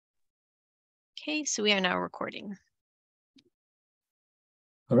Okay, so we are now recording.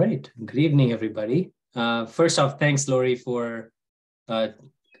 All right. Good evening, everybody. First off, thanks, Lori, for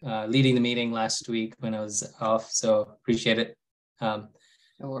leading the meeting last week when I was off. So appreciate it. No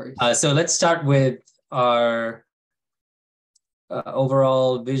worries. So let's start with our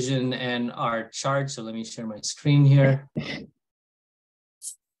overall vision and our chart. So let me share my screen here.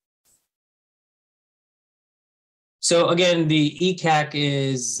 So again, the ECAC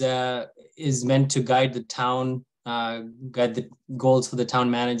is meant to guide the town, guide the goals for the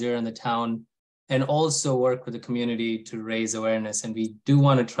town manager and the town, and also work with the community to raise awareness. And we do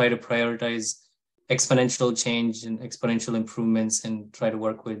want to try to prioritize exponential change and exponential improvements and try to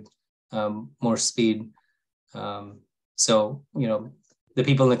work with more speed. So, you know, the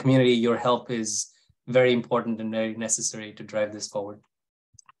people in the community, your help is very important and very necessary to drive this forward.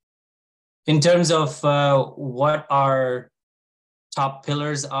 In terms of what our top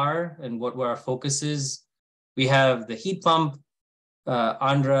pillars are and what our focus is, we have the heat pump,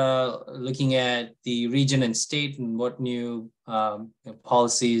 Andra looking at the region and state and what new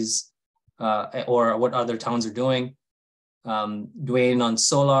policies or what other towns are doing. Dwayne on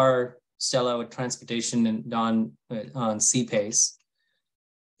solar, Stella with transportation, and Don on CPACE.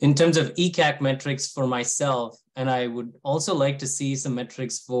 In terms of ECAC metrics for myself, and I would also like to see some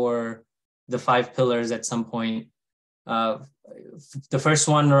metrics for the 5 pillars at some point. The first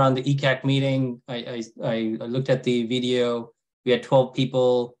one around the ECAC meeting, I looked at the video. We had 12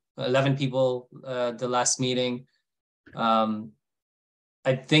 people, 11 people the last meeting.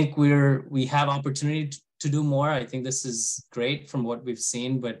 I think we have opportunity to do more. I think this is great from what we've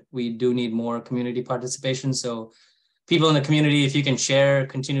seen, but we do need more community participation. So people in the community, if you can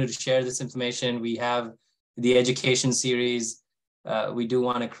continue to share this information. We have the education series. We do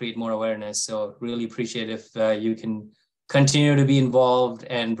want to create more awareness. So really appreciate if you can continue to be involved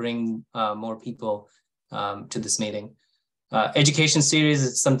and bring more people to this meeting. Education series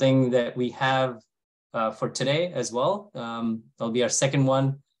is something that we have for today as well. That'll be our second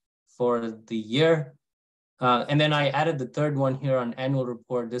one for the year. And then I added the third one here on annual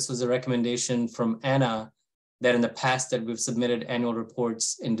report. This was a recommendation from Anna that in the past that we've submitted annual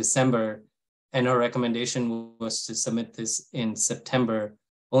reports in December, and her recommendation was to submit this in September,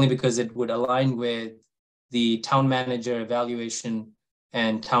 only because it would align with the town manager evaluation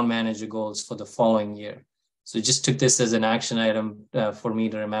and town manager goals for the following year. So just took this as an action item for me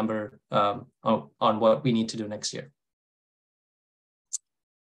to remember on what we need to do next year.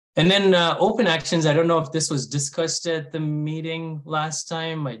 And then open actions, I don't know if this was discussed at the meeting last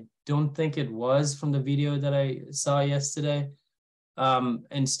time. I don't think it was from the video that I saw yesterday.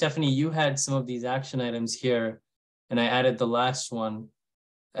 And Stephanie, you had some of these action items here, and I added the last one.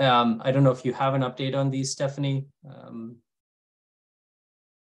 I don't know if you have an update on these, Stephanie.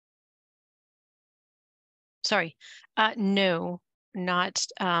 Sorry, no, not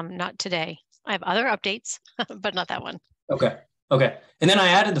today. I have other updates, but not that one. Okay. And then I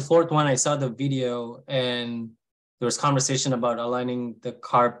added the fourth one. I saw the video, and there was conversation about aligning the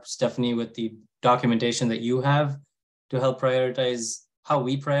CARP, Stephanie, with the documentation that you have to help prioritize how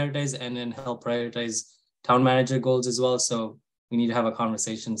we prioritize and then help prioritize town manager goals as well. So we need to have a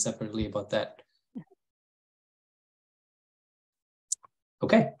conversation separately about that.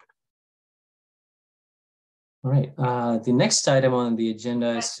 Okay. All right. The next item on the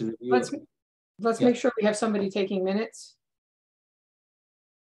agenda is to review. Let's make sure we have somebody taking minutes.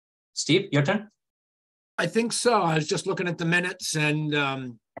 Steve, your turn. I think so. I was just looking at the minutes, and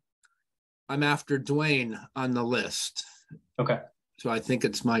I'm after Dwayne on the list. Okay. So I think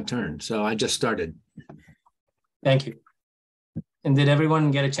it's my turn. So I just started. Thank you. And did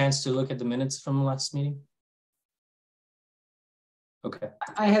everyone get a chance to look at the minutes from last meeting? Okay.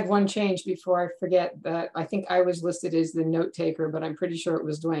 I had one change before I forget that. I think I was listed as the note taker, but I'm pretty sure it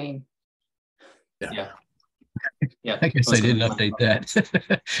was Dwayne. Yeah. I guess I didn't update that.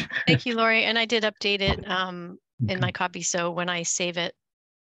 Thank you, Lori. And I did update it in my copy. So when I save it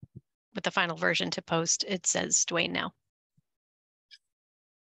with the final version to post, it says Dwayne now.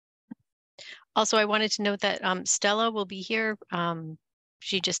 Also, I wanted to note that Stella will be here.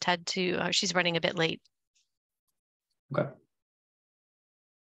 She just had to, she's running a bit late. Okay.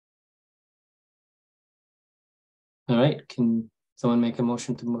 All right. Can someone make a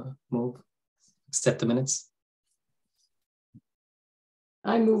motion to accept the minutes?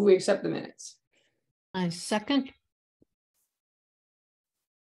 I move we accept the minutes. I second.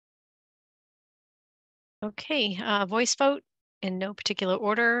 Okay, voice vote in no particular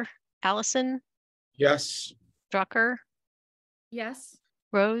order. Allison? Yes. Drucker? Yes.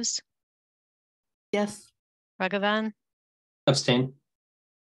 Rose? Yes. Raghavan? Abstain.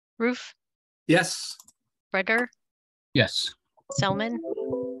 Roof? Yes. Breger, Yes. Selman,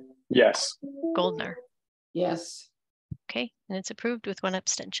 Yes. Goldner. Yes. Okay, and it's approved with one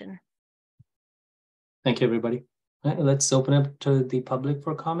abstention. Thank you, everybody. All right, let's open up to the public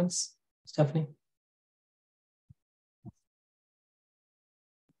for comments. Stephanie?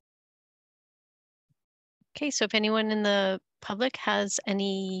 Okay, so if anyone in the public has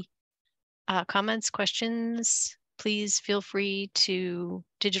any comments, questions, please feel free to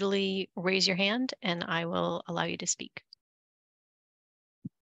digitally raise your hand and I will allow you to speak.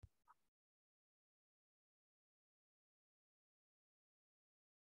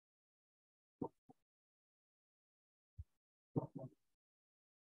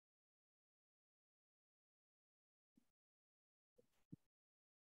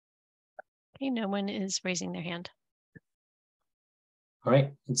 Okay, no one is raising their hand. All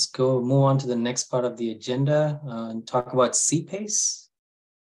right, let's go move on to the next part of the agenda and talk about CPACE.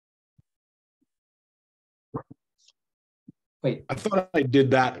 Wait, I thought I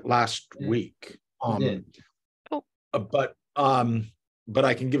did that last Yeah, week. you did. But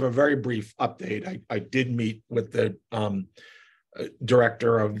I can give a very brief update. I did meet with the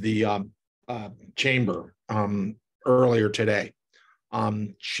director of the chamber earlier today.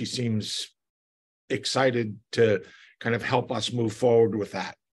 She seems excited to kind of help us move forward with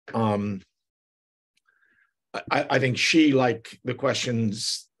that. I think she, like the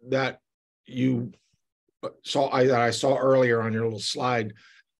questions that you saw, that I saw earlier on your little slide,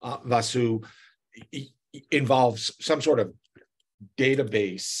 Vasu, involves some sort of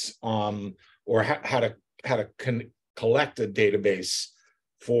database, or how to collect a database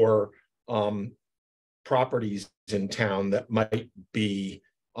for properties in town that might be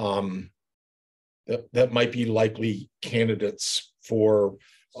that might be likely candidates for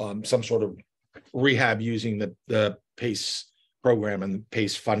some sort of rehab using the PACE program and the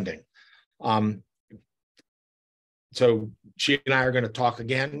PACE funding. So she and I are going to talk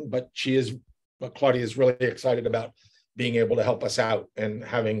again, but Claudia is really excited about being able to help us out and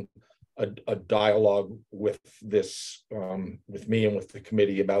having a dialogue with this, with me and with the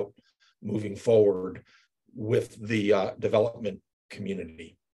committee about moving forward with the development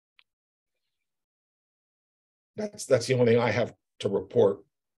community. That's the only thing I have to report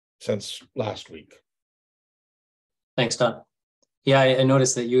since last week. Thanks, Don. Yeah, I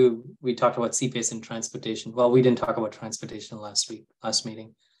noticed that we talked about CPACE and transportation. Well, we didn't talk about transportation last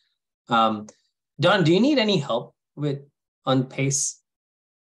meeting. Don, do you need any help on PACE?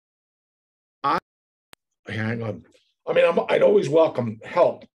 Hang on. I mean, I'd always welcome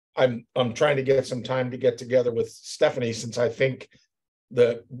help. I'm trying to get some time to get together with Stephanie, since I think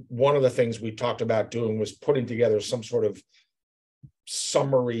that one of the things we talked about doing was putting together some sort of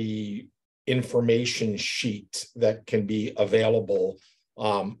summary information sheet that can be available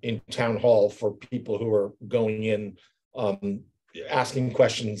in town hall for people who are going in, asking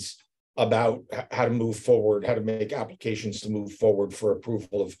questions about how to move forward, how to make applications to move forward for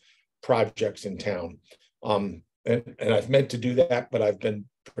approval of projects in town. And I've meant to do that, but I've been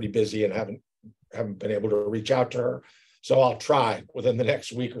pretty busy and haven't been able to reach out to her. So I'll try within the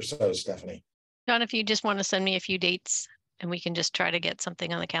next week or so, Stephanie. John, if you just want to send me a few dates and we can just try to get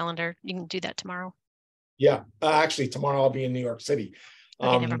something on the calendar, you can do that tomorrow. Yeah, actually, tomorrow I'll be in New York City.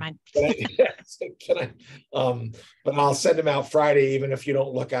 Okay, never mind. But I'll send them out Friday, even if you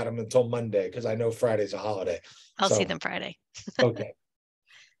don't look at them until Monday, because I know Friday's a holiday. I'll see them Friday. Okay.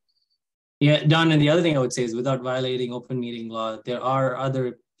 Yeah, Don, and the other thing I would say is, without violating open meeting law, there are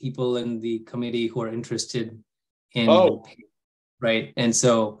other people in the committee who are interested in, right? And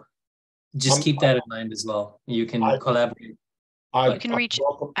so just keep that in mind as well. You can collaborate. You can reach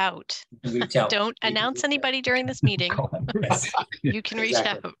out. Don't announce anybody during this meeting. You can reach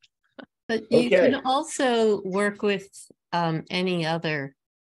out. But you can also work with any other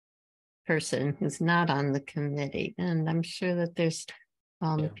person who's not on the committee. And I'm sure that there's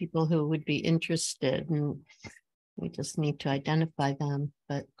people who would be interested, and we just need to identify them.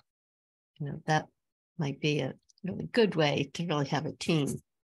 But, that might be a really good way to really have a team.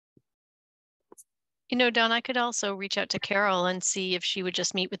 Don, I could also reach out to Carol and see if she would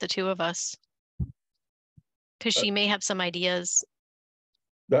just meet with the two of us, because she may have some ideas.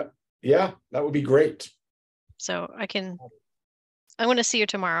 That would be great. So I want to see her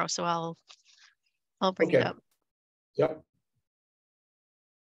tomorrow, so I'll bring it up. Yep.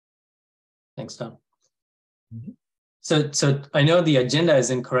 Thanks, Don. Mm-hmm. So I know the agenda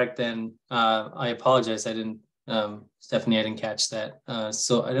is incorrect, and I apologize. Stephanie, I didn't catch that.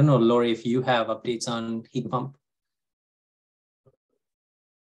 So I don't know, Lori, if you have updates on heat pump.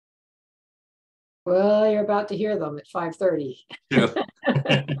 Well, you're about to hear them at 5:30. True.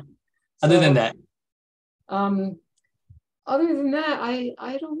 Other than that, other than that,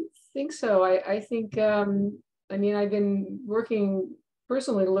 I don't think so. I think, I mean, I've been working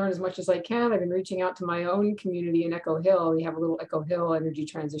personally to learn as much as I can. I've been reaching out to my own community in Echo Hill. We have a little Echo Hill energy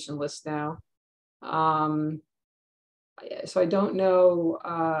transition list now. So I don't know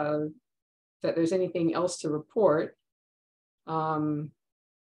that there's anything else to report. I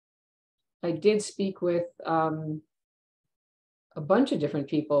did speak with a bunch of different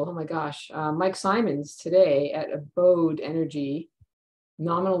people. Oh my gosh, Mike Simons today at Abode Energy,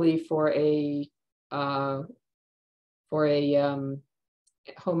 nominally for a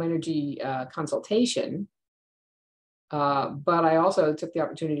home energy consultation. But I also took the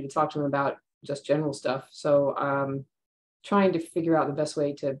opportunity to talk to him about just general stuff. So trying to figure out the best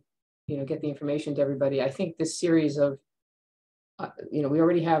way to, get the information to everybody. I think this series of, we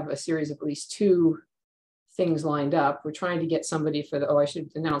already have a series of at least 2 things lined up. We're trying to get somebody for the, I should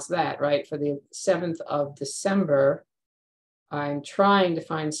announce that, right? For the 7th of December, I'm trying to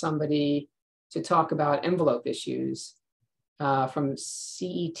find somebody to talk about envelope issues from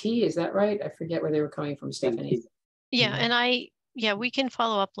CET. Is that right? I forget where they were coming from, Stephanie. Yeah, and we can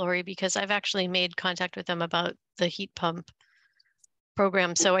follow up, Lori, because I've actually made contact with them about the heat pump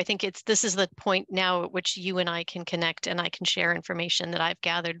program. So I think this is the point now at which you and I can connect, and I can share information that I've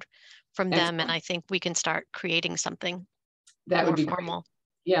gathered from them. And I think we can start creating something that would be formal.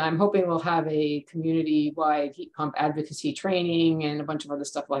 Great. Yeah, I'm hoping we'll have a community-wide heat pump advocacy training and a bunch of other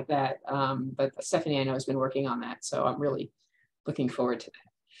stuff like that. But Stephanie, I know, has been working on that, so I'm really looking forward to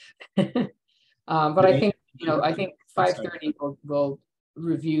that. But I think, I think 5:30 we'll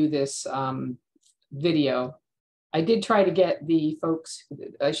review this video. I did try to get the folks,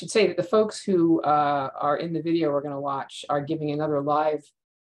 I should say that the folks who are in the video we're going to watch are giving another live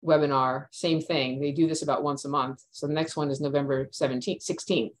webinar, same thing. They do this about once a month. So the next one is November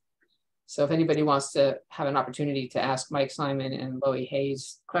 16th. So if anybody wants to have an opportunity to ask Mike Simon and Loie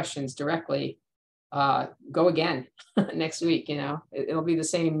Hayes questions directly, go again next week. It'll be the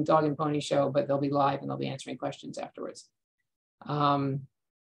same dog and pony show, but they'll be live and they'll be answering questions afterwards.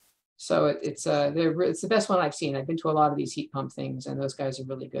 So it's the best one I've seen. I've been to a lot of these heat pump things, and those guys are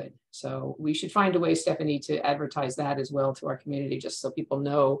really good. So we should find a way, Stephanie, to advertise that as well to our community, just so people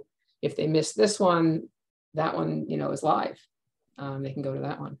know if they missed this one, that one, is live. They can go to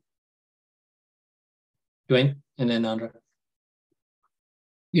that one. Dwayne, and then Andra.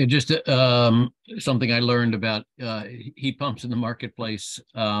 Yeah, just something I learned about heat pumps in the marketplace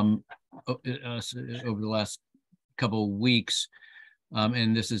over the last couple of weeks.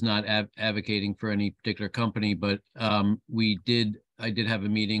 And this is not advocating for any particular company, but I did have a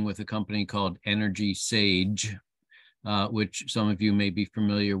meeting with a company called Energy Sage, which some of you may be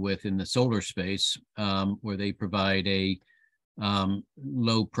familiar with in the solar space, where they provide a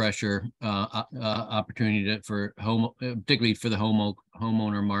low pressure opportunity particularly for the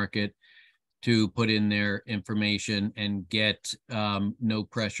homeowner market, to put in their information and get no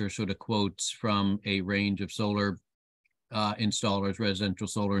pressure sort of quotes from a range of solar installers, residential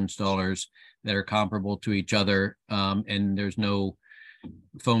solar installers that are comparable to each other, and there's no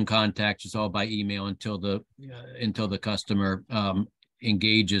phone contacts. It's all by email until the customer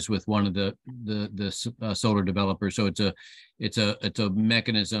engages with one of the solar developers. So it's a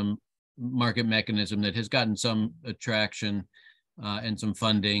market mechanism that has gotten some attraction and some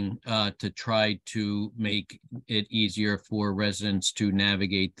funding to try to make it easier for residents to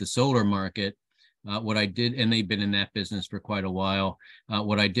navigate the solar market. What I did, and they've been in that business for quite a while.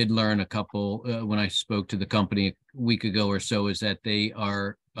 What I did learn when I spoke to the company a week ago or so, is that they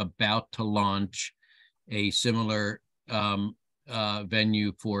are about to launch a similar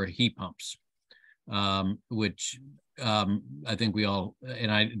venue for heat pumps, which I think we all,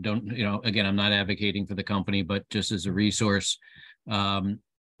 and I don't, again, I'm not advocating for the company, but just as a resource,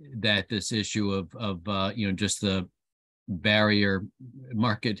 that this issue of just the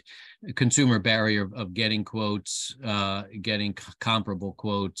consumer barrier of getting quotes, getting comparable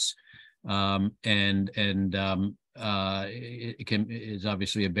quotes, and it is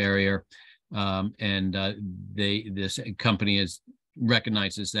obviously a barrier, and this company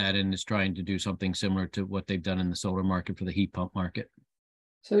recognizes that and is trying to do something similar to what they've done in the solar market for the heat pump market.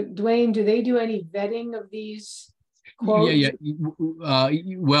 So Dwayne, do they do any vetting of these quotes? Yeah.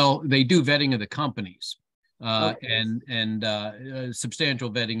 Well, they do vetting of the companies. Okay. And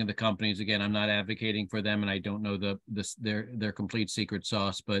substantial vetting of the companies. Again, I'm not advocating for them, and I don't know their complete secret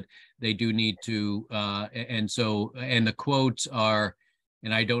sauce, but they do need to. And the quotes are,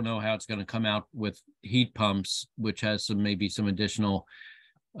 and I don't know how it's going to come out with heat pumps, which has maybe some additional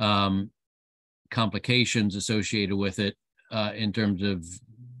complications associated with it in terms of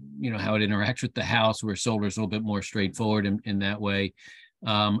how it interacts with the house, where solar is a little bit more straightforward in that way.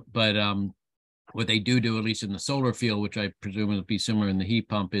 But what they do, at least in the solar field, which I presume will be similar in the heat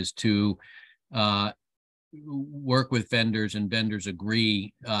pump, is to work with vendors, and vendors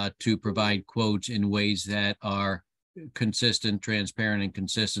agree to provide quotes in ways that are consistent, transparent, and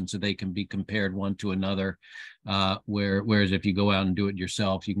consistent, so they can be compared one to another. Whereas if you go out and do it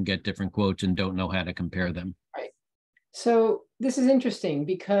yourself, you can get different quotes and don't know how to compare them. Right. So this is interesting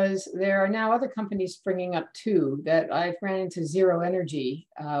because there are now other companies springing up too that I've ran into. Zero Energy,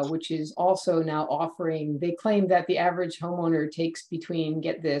 which is also now offering, they claim that the average homeowner takes between,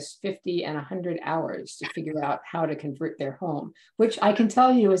 get this, 50 and 100 hours to figure out how to convert their home, which I can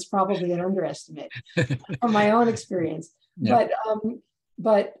tell you is probably an underestimate from my own experience. Yep.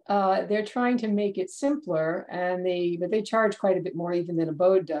 But they're trying to make it simpler, and they charge quite a bit more even than a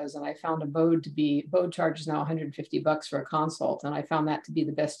Bode does. And I found Bode charges now $150 for a consult, and I found that to be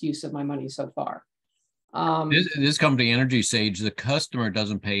the best use of my money so far. This company, Energy Sage, the customer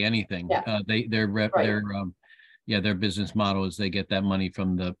doesn't pay anything. Yeah. Their business model is they get that money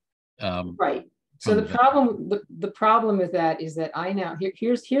from the right. So the problem with that is that I now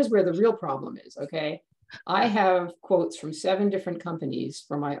here's where the real problem is. Okay. I have quotes from 7 different companies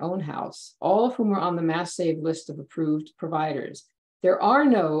for my own house, all of whom are on the Mass Save list of approved providers. There are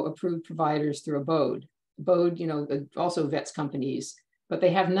no approved providers through a Bode. Bode, also vets companies, but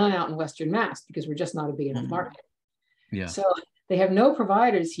they have none out in Western Mass because we're just not a big enough market. Yeah. So they have no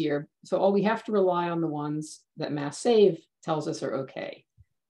providers here. So all we have to rely on the ones that Mass Save tells us are okay.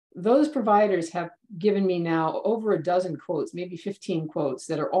 Those providers have given me now over a dozen quotes, maybe 15 quotes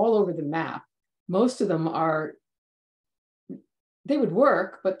that are all over the map. Most of them they would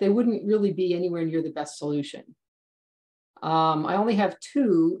work, but they wouldn't really be anywhere near the best solution. I only have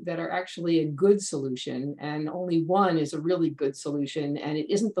 2 that are actually a good solution, and only one is a really good solution, and it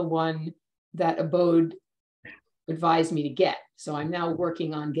isn't the one that a Bode advised me to get. So I'm now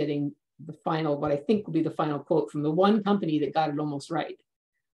working on getting the final, what I think will be the final quote from the one company that got it almost right.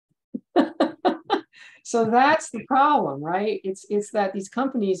 So that's the problem, right? It's that these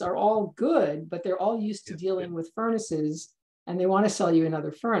companies are all good, but they're all used to dealing with furnaces, and they want to sell you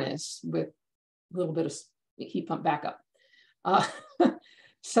another furnace with a little bit of heat pump backup.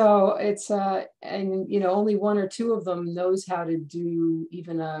 So it's and only 1 or 2 of them knows how to do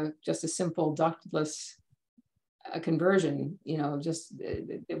even just a simple ductless conversion. Just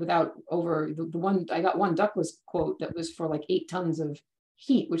without over the one. I got one ductless quote that was for like 8 tons of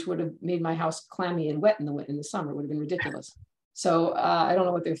heat, which would have made my house clammy and wet in the summer. It would have been ridiculous. So I don't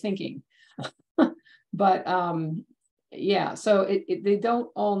know what they're thinking. But yeah, so they don't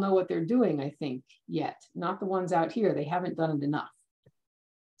all know what they're doing, I think, yet. Not the ones out here. They haven't done it enough.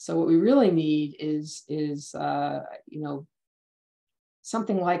 So what we really need is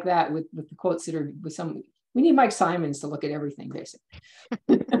something like that with the quotes that are with some. We need Mike Simons to look at everything, basically.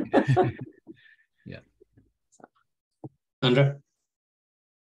 Yeah. Andra?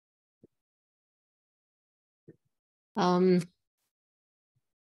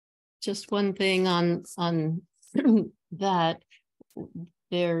 Just one thing on that.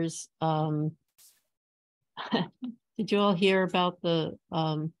 There's did you all hear about the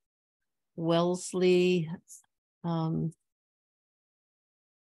Wellesley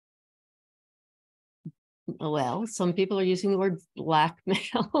well, some people are using the word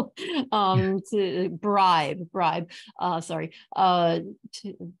blackmail to bribe by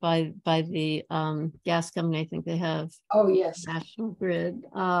the gas company. I think they have National Grid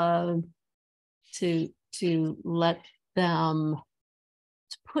to let them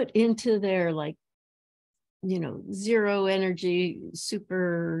to put into their zero energy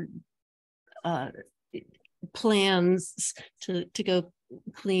super plans to go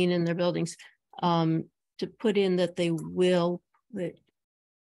clean in their buildings. To put in that they will put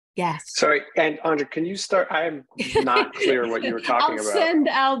gas. Sorry, and Andra, can you start? I'm not clear what you were talking about. I'll send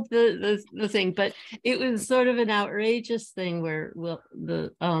out the thing, but it was sort of an outrageous thing where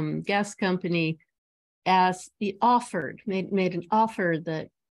the gas company made an offer that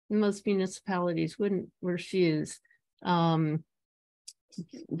most municipalities wouldn't refuse. That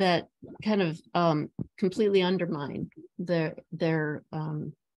kind of completely undermined their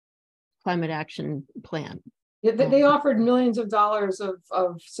climate action plan. They offered millions of dollars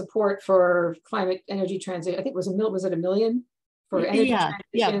of support for climate energy transition. I think was it $1 million for energy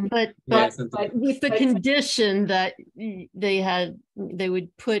transition? But with the condition that they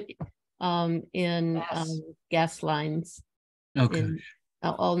would put in gas lines in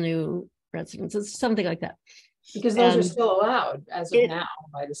all new residences, something like that. Because those are still allowed as of now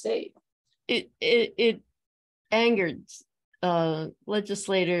by the state. It angered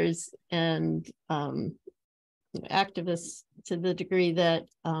legislators and activists to the degree that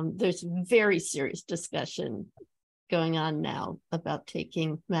there's very serious discussion going on now about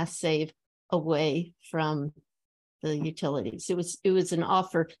taking Mass Save away from the utilities. It was an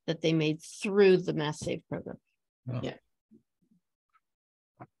offer that they made through the Mass Save program. Oh. Yeah.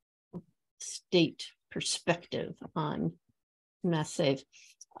 State perspective on Mass Save.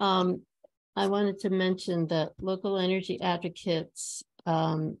 I wanted to mention that local energy advocates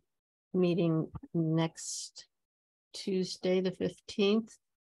meeting next Tuesday, the 15th,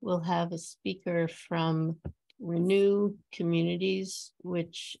 will have a speaker from Renew Communities,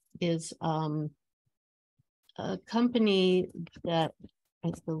 which is a company that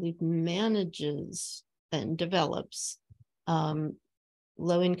I believe manages and develops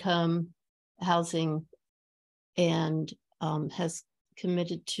low-income housing and has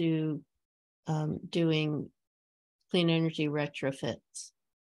committed to doing clean energy retrofits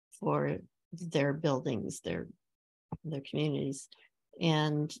for their buildings, their communities.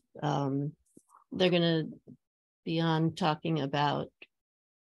 And they're going to be on talking about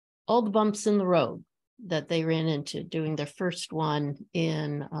all the bumps in the road that they ran into doing their first one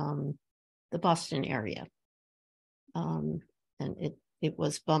in the Boston area. And it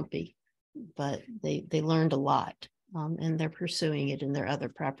was bumpy, but they learned a lot, and they're pursuing it in their other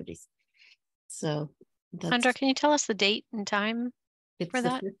properties. So Sandra, can you tell us the date and time for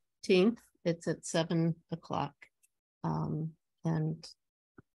that? It's the 15th. It's at 7 o'clock. And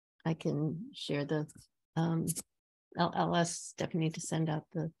I can share the, I'll ask Stephanie to send out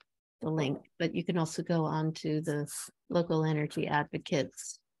the link, but you can also go on to the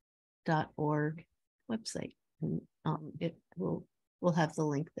localenergyadvocates.org website, and we'll have the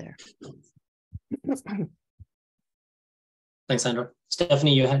link there. Thanks, Sandra.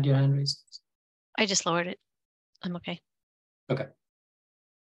 Stephanie, you had your hand raised. I just lowered it. I'm okay. Okay.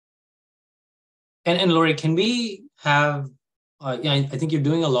 And Lori, can we have? Yeah, I think you're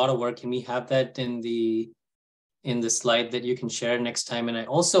doing a lot of work. Can we have that in the slide that you can share next time? And I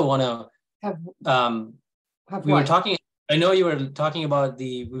also want to have we were talking. I know you were talking about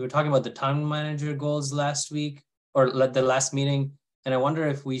we were talking about the town manager goals last week or the last meeting, and I wonder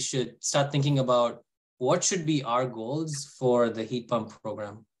if we should start thinking about what should be our goals for the heat pump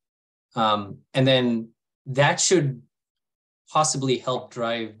program, and then that should possibly help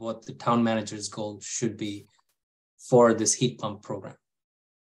drive what the town manager's goal should be for this heat pump program,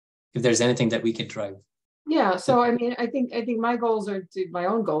 if there's anything that we could drive. Yeah, so I mean, I think my own goals are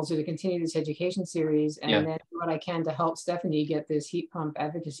to continue this education series, and then do what I can to help Stephanie get this heat pump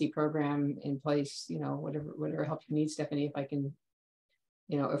advocacy program in place. You know, whatever help you need, Stephanie. If I can,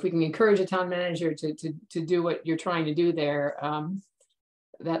 you know, if we can encourage a town manager to do what you're trying to do there,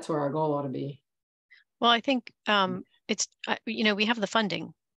 that's where our goal ought to be. Well, I think it's you know, we have the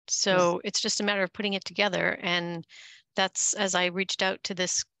funding, so it's just a matter of putting it together. And that's, as I reached out to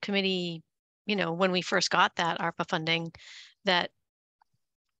this committee, you know, when we first got that ARPA funding, that,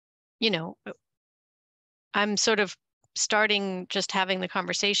 you know, I'm sort of starting just having the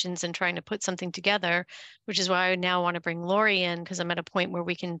conversations and trying to put something together, which is why I now want to bring Lori in, because I'm at a point where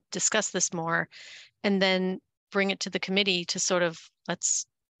we can discuss this more and then bring it to the committee to sort of, let's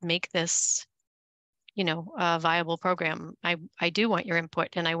make this, you know, a viable program. I do want your input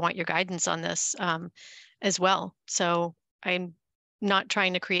and I want your guidance on this as well. So I'm not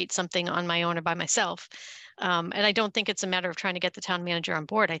trying to create something on my own or by myself. And I don't think it's a matter of trying to get the town manager on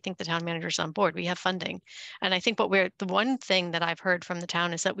board. I think the town manager's on board. We have funding. And I think the one thing that I've heard from the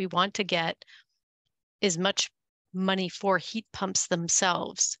town is that we want to get as much money for heat pumps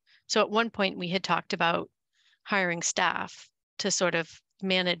themselves. So at one point we had talked about hiring staff to sort of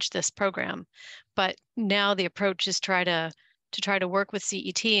manage this program, but now the approach is try to work with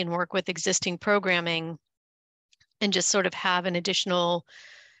CET and work with existing programming and just sort of have an additional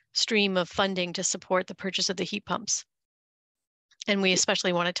stream of funding to support the purchase of the heat pumps. And we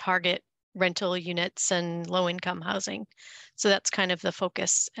especially want to target rental units and low-income housing. So that's kind of the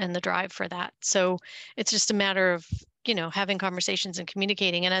focus and the drive for that. So it's just a matter of, you know, having conversations and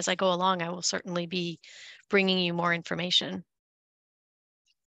communicating. And as I go along, I will certainly be bringing you more information.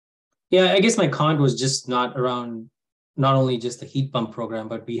 Yeah, I guess my comment was just not only just the heat pump program,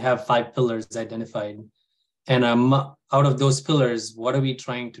 but we have 5 pillars identified. And out of those pillars, what are we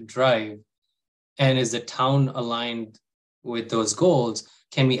trying to drive? And is the town aligned with those goals?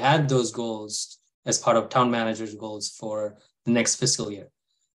 Can we add those goals as part of town manager's goals for the next fiscal year?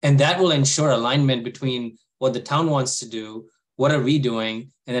 And that will ensure alignment between what the town wants to do, what are we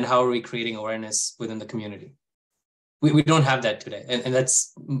doing, and then how are we creating awareness within the community? We don't have that today. And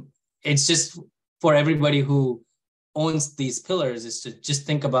it's just for everybody who owns these pillars is to just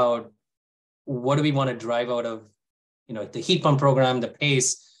think about what do we want to drive out of, the heat pump program, the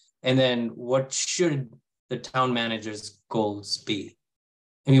pace, and then what should the town manager's goals be?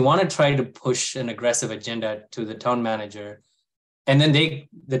 And we want to try to push an aggressive agenda to the town manager, and then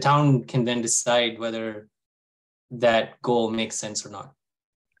the town can then decide whether that goal makes sense or not.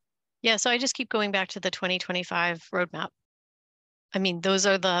 Yeah, so I just keep going back to the 2025 roadmap. I mean, those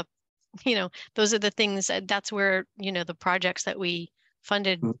are the things, that's where, the projects that we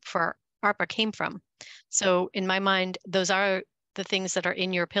funded for ARPA came from. So in my mind, those are the things that are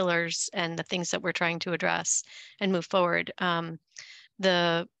in your pillars and the things that we're trying to address and move forward.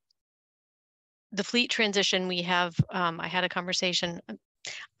 The fleet transition we have, I had a conversation.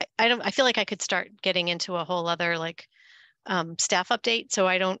 I feel like I could start getting into a whole other staff update. So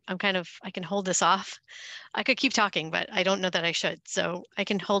I can hold this off. I could keep talking, but I don't know that I should. So I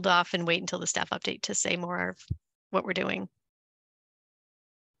can hold off and wait until the staff update to say more of what we're doing.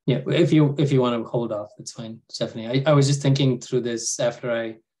 Yeah, if you want to hold off, it's fine, Stephanie. I was just thinking through this after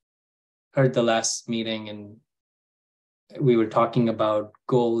I heard the last meeting, and we were talking about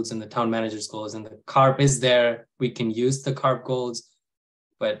goals and the town manager's goals, and the CARP is there. We can use the CARP goals,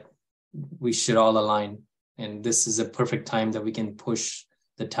 but we should all align. And this is a perfect time that we can push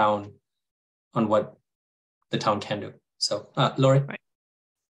the town on what the town can do. So, Lori. Right.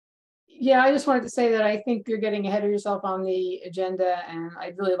 Yeah, I just wanted to say that I think you're getting ahead of yourself on the agenda, and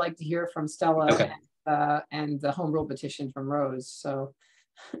I'd really like to hear from Stella. Okay. And the home rule petition from Rose. So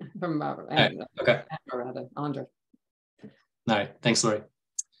from okay. Rather, Andre. All right, thanks, Lori.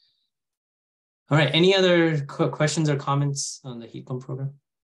 All right, any other questions or comments on the heat pump program?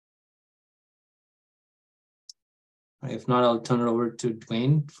 All right, if not, I'll turn it over to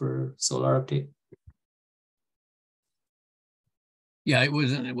Dwayne for solar update. Yeah, it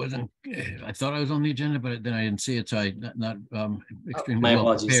wasn't. I thought I was on the agenda, but then I didn't see it, so I not extremely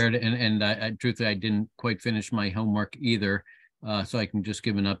well prepared. And I truthfully, I didn't quite finish my homework either. So I can just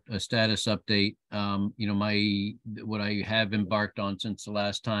give a status update. What I have embarked on since the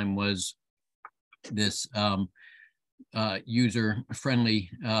last time was this user-friendly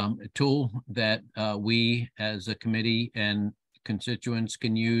tool that we as a committee and constituents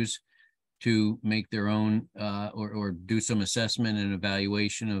can use to make their own or do some assessment and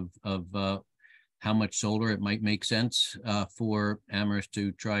evaluation of how much solar it might make sense for Amherst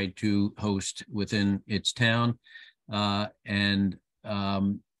to try to host within its town.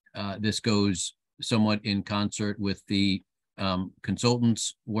 This goes somewhat in concert with the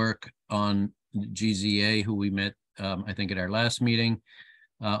consultants' work on GZA, who we met, I think, at our last meeting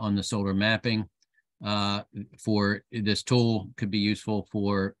on the solar mapping. For this tool could be useful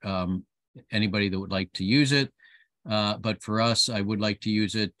for anybody that would like to use it. But for us, I would like to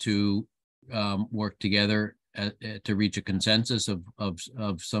use it to work together to reach a consensus of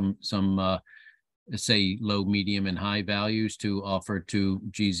some say low, medium, and high values to offer to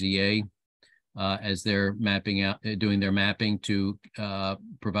GZA as they're doing their mapping to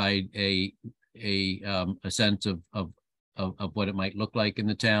provide a sense of what it might look like in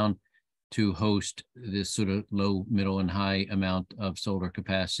the town to host this sort of low, middle, and high amount of solar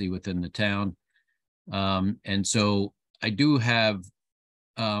capacity within the town. And so I do have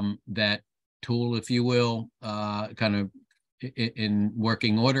that tool, if you will, kind of in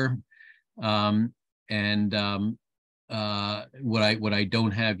working order. What I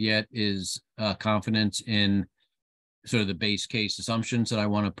don't have yet is confidence in sort of the base case assumptions that I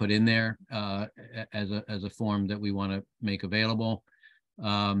want to put in there as a form that we want to make available.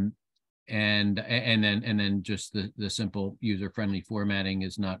 And then just the simple user-friendly formatting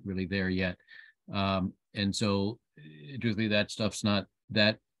is not really there yet. And so truthfully, that stuff's not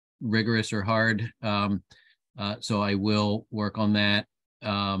that rigorous or hard. So I will work on that.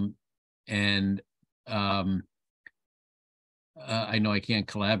 I know I can't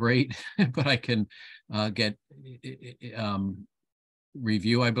collaborate, but I can get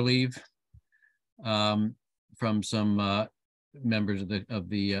review, I believe, from some members of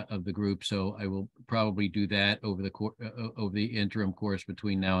the group. So I will probably do that over the interim course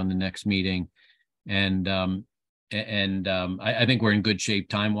between now and the next meeting. And I think we're in good shape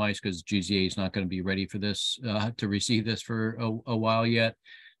time-wise because GZA is not going to be ready for this to receive this for a while yet.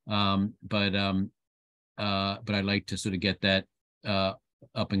 But I'd like to sort of get that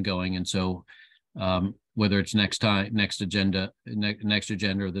up and going. And so whether it's next agenda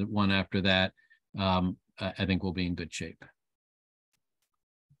or the one after that, I think we'll be in good shape.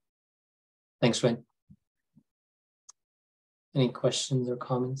 Thanks, Wayne. Any questions or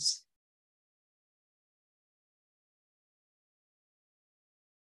comments?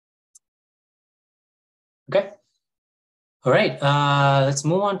 Okay. All right, let's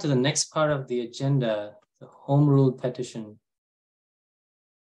move on to the next part of the agenda, the home rule petition.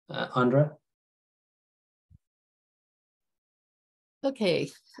 Andra? Okay.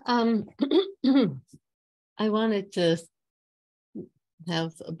 I wanted to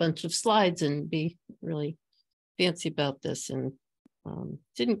have a bunch of slides and be really fancy about this, and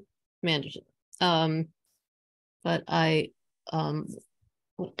didn't manage it. But I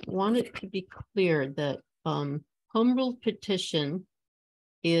wanted to be clear that home rule petition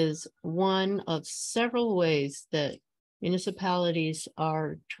is one of several ways that municipalities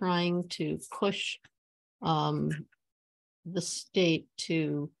are trying to push the state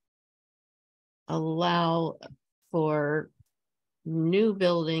to allow for new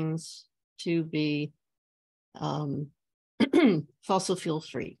buildings to be fossil fuel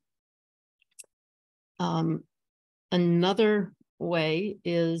free. Another way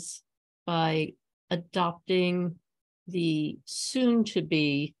is by adopting the soon to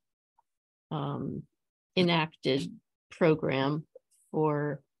be enacted program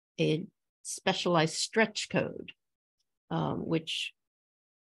for a specialized stretch code, which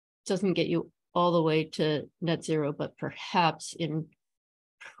doesn't get you all the way to net zero, but perhaps in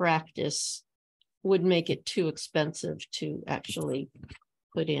practice would make it too expensive to actually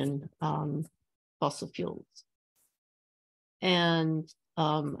put in fossil fuels. And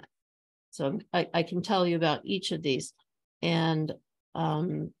so I can tell you about each of these. And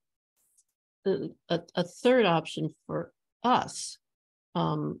a third option for us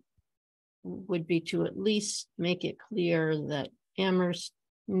would be to at least make it clear that Amherst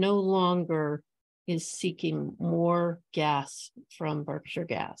no longer is seeking more gas from Berkshire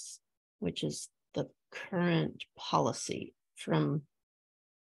Gas, which is the current policy from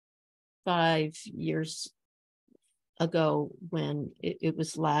 5 years ago when it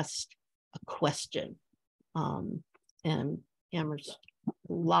was last a question. And Amherst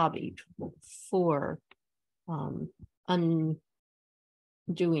lobbied for undoing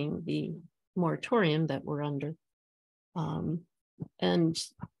the moratorium that we're under. And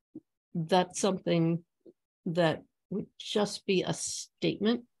that's something that would just be a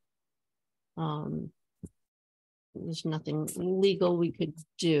statement. There's nothing legal we could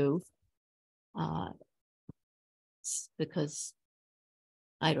do because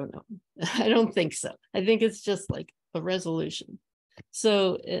I don't know. I don't think so. I think it's just like a resolution.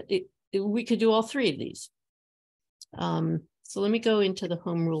 So we could do all three of these. So let me go into the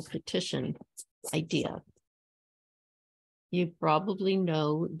home rule petition idea. You probably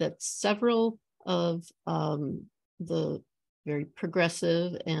know that several of the very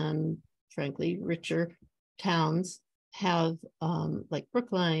progressive and frankly richer towns have, like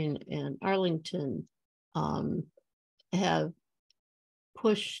Brookline and Arlington, have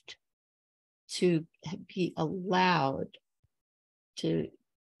pushed to be allowed to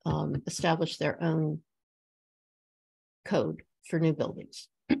establish their own code for new buildings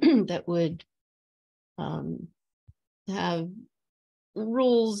that would have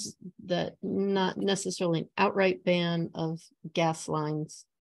rules that not necessarily an outright ban of gas lines,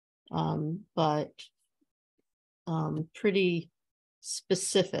 but pretty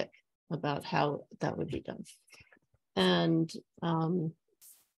specific about how that would be done. And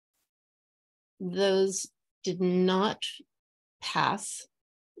those did not pass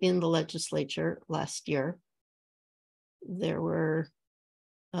in the legislature last year. There were,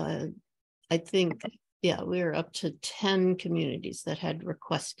 I think, yeah, we were up to 10 communities that had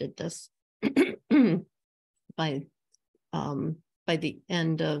requested this by the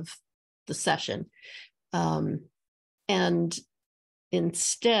end of the session. And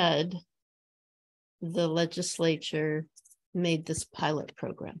instead, the legislature made this pilot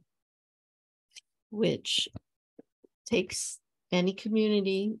program, which takes any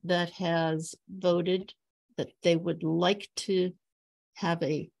community that has voted that they would like to have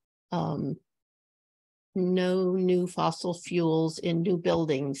a no new fossil fuels in new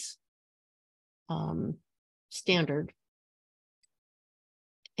buildings standard,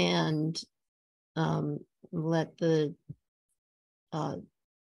 and let the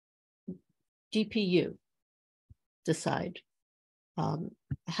DPU decide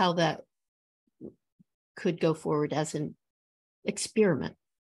how that could go forward as an experiment.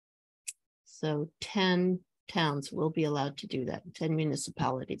 So 10 towns will be allowed to do that, 10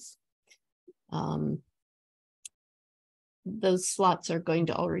 municipalities. Those slots are going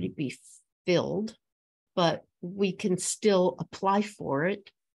to already be filled, but we can still apply for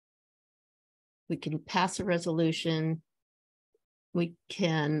it. We can pass a resolution. We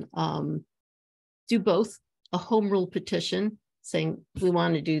can do both, a home rule petition saying we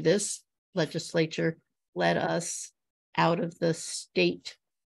want to do this, legislature, let us out of the state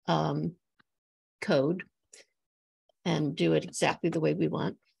code and do it exactly the way we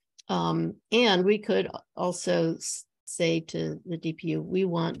want. And we could also say to the DPU, we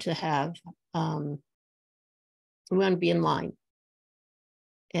want to have, we want to be in line,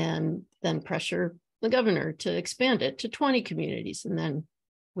 and then pressure the governor to expand it to 20 communities, and then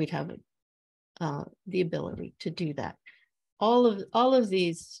we'd have the ability to do that. All of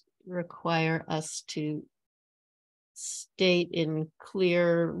these require us to state in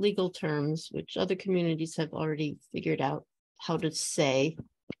clear legal terms, which other communities have already figured out how to say.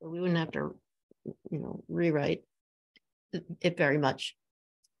 We wouldn't have to, rewrite it very much.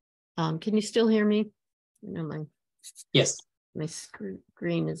 Can you still hear me? Yes. My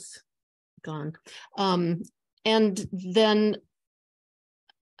screen is gone. And then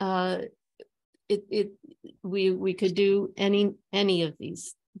we could do any of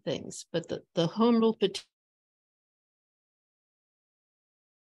these things, but the home rule petition,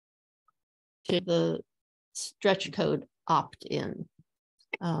 the stretch code opt-in,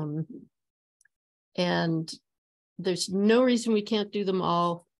 and there's no reason we can't do them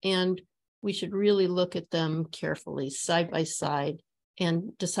all, and we should really look at them carefully side by side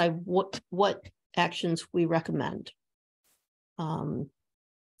and decide what actions we recommend. And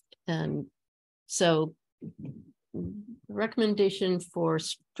so the recommendation for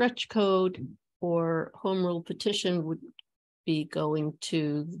stretch code or home rule petition would be going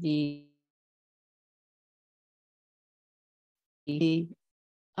to the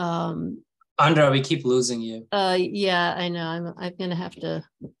Andra, we keep losing you. Yeah, I know. I'm gonna have to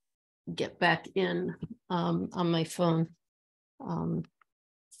get back in on my phone.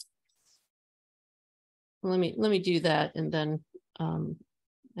 Let me do that, and then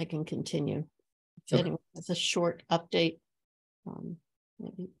I can continue. Okay. It's a short update.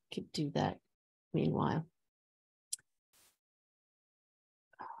 Maybe could do that meanwhile.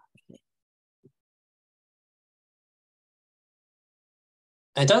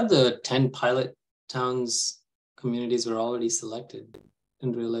 I thought the 10 pilot towns communities were already selected.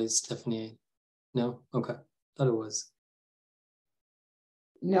 Didn't realize, Stephanie. No? Okay. Thought it was.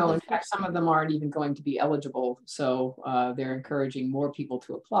 No, in fact, some of them aren't even going to be eligible. So they're encouraging more people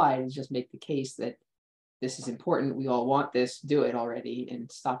to apply and just make the case that this is important. We all want this, do it already,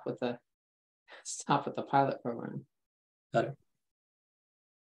 and stop with the pilot program. Got it.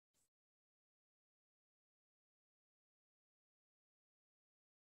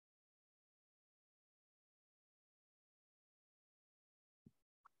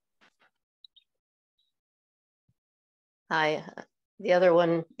 Hi, the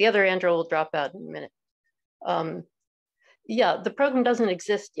other Andrew will drop out in a minute. Yeah, the program doesn't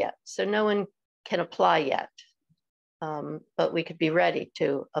exist yet, so no one can apply yet. But we could be ready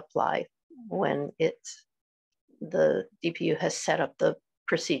to apply when the DPU has set up the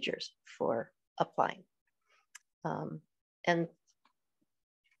procedures for applying. And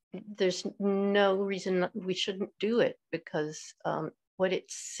there's no reason we shouldn't do it, because what it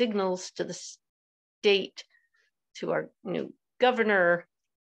signals to the state, to our new governor,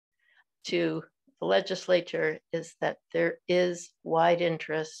 to the legislature, is that there is wide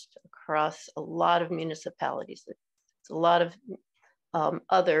interest across a lot of municipalities. It's a lot of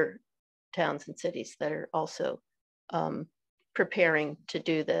other towns and cities that are also preparing to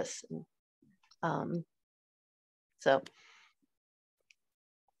do this. So.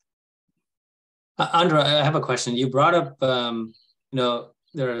 Andra, I have a question. You brought up,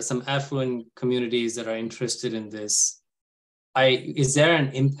 there are some affluent communities that are interested in this. Is there an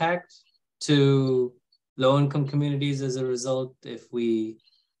impact to low-income communities as a result if we're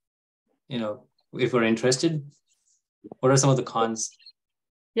interested? What are some of the cons?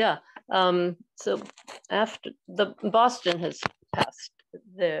 Yeah, so after Boston has passed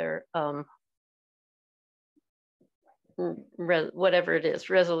their whatever it is,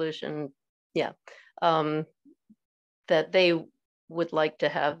 resolution, yeah, that they would like to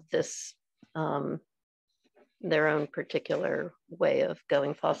have this their own particular way of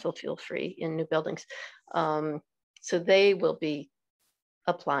going fossil fuel free in new buildings. So they will be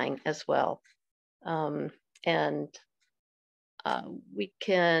applying as well. And we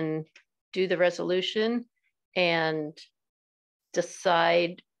can do the resolution and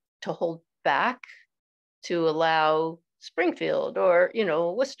decide to hold back to allow Springfield or,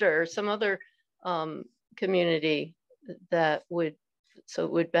 Worcester or some other community that would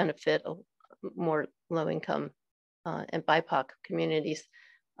benefit more low income and BIPOC communities.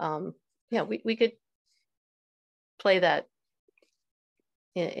 We could play that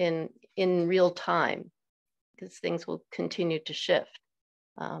in real time, because things will continue to shift.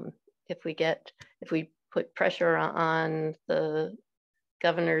 If we put pressure on the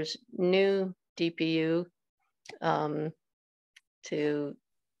governor's new DPU to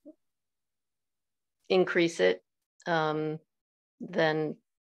increase it, then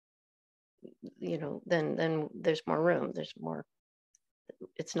then there's more room. There's more.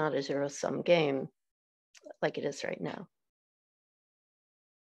 It's not a zero-sum game like it is right now.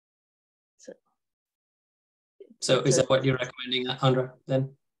 So is that what you're recommending, Andra,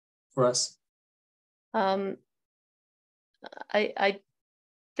 then for us? I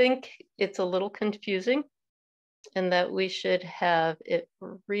think it's a little confusing, and that we should have it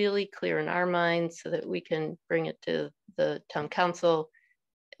really clear in our minds so that we can bring it to the town council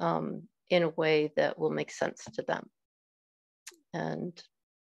in a way that will make sense to them. And,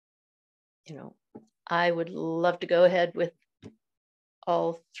 I would love to go ahead with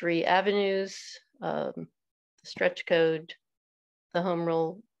all 3 avenues, the stretch code, the home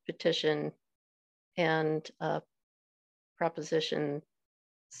rule petition, and a proposition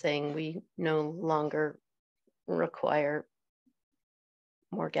saying we no longer require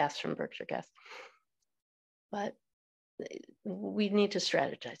more gas from Berkshire Gas. But we need to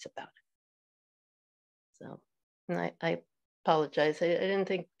strategize about it. So, and I apologize. I didn't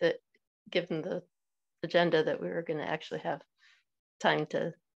think that, given the agenda, that we were going to actually have time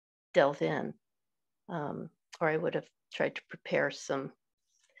to delve in, or I would have tried to prepare some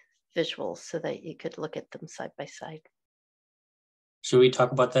visuals so that you could look at them side by side. Should we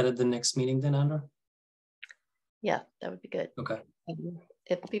talk about that at the next meeting then, Andra? Yeah, that would be good. Okay.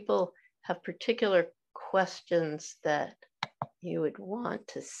 If people have particular questions that you would want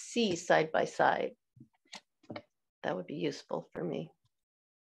to see side by side, that would be useful for me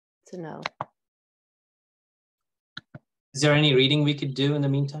to know. Is there any reading we could do in the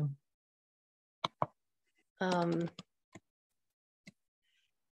meantime?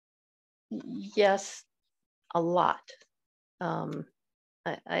 Yes, a lot.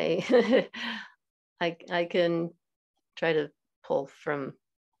 I can try to pull from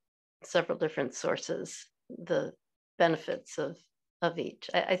several different sources the benefits of each.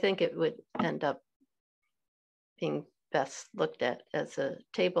 I think it would end up being best looked at as a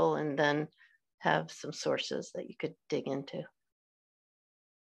table and then have some sources that you could dig into.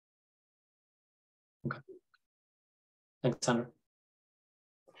 Okay. Thanks, Sandra.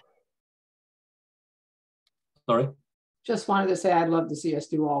 Lori? Just wanted to say I'd love to see us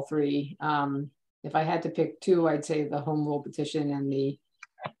do all 3. If I had to pick 2, I'd say the home rule petition and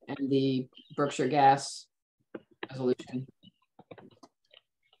the Berkshire Gas resolution.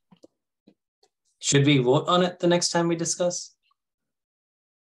 Should we vote on it the next time we discuss?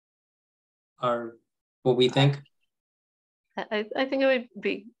 Or what we think? I think it would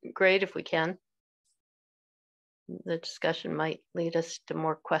be great if we can. The discussion might lead us to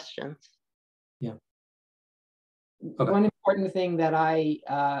more questions. Yeah. Okay. One important thing that I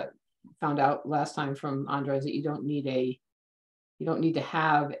found out last time from Andra is that you don't need to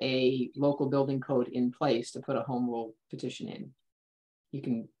have a local building code in place to put a home rule petition in. You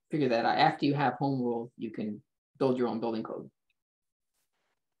can figure that out. After you have home rule, you can build your own building code.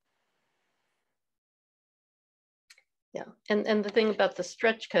 Yeah, and the thing about the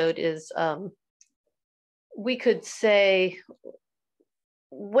stretch code is we could say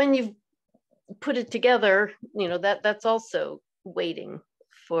when you've put it together, that's also waiting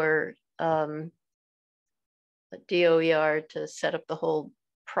for a DOER to set up the whole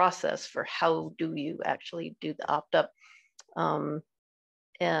process for how do you actually do the opt-up.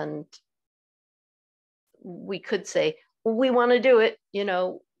 And we could say, well, we want to do it,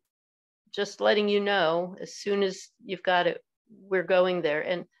 just letting you know, as soon as you've got it, we're going there.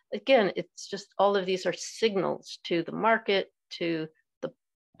 And again, it's just all of these are signals to the market, to the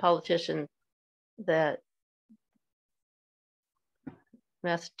politician, that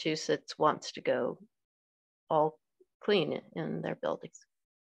Massachusetts wants to go all clean in their buildings.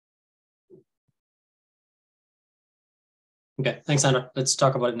 Okay, thanks, Sandra. Let's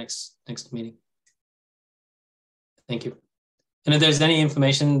talk about it next meeting. Thank you. And if there's any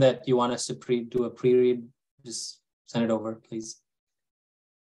information that you want us to do a pre-read, just send it over, please.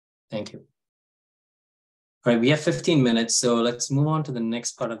 Thank you. All right, we have 15 minutes, so let's move on to the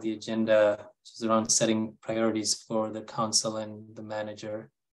next part of the agenda, which is around setting priorities for the council and the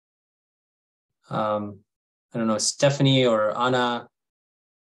manager. I don't know, Stephanie or Anna,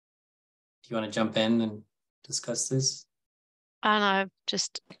 do you want to jump in and discuss this? Anna, I've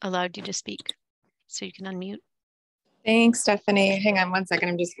just allowed you to speak, so you can unmute. Thanks, Stephanie. Hang on one second.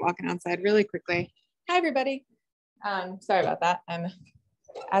 I'm just walking outside really quickly. Hi, everybody. Sorry about that. I'm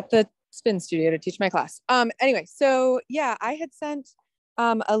at the spin studio to teach my class. Anyway, so yeah, I had sent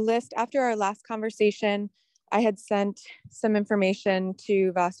a list after our last conversation. I had sent some information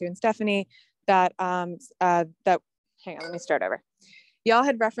to Vasu and Stephanie that, hang on, let me start over. Y'all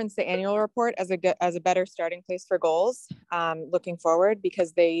had referenced the annual report as a better starting place for goals looking forward,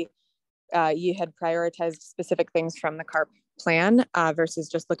 because you had prioritized specific things from the CARP plan versus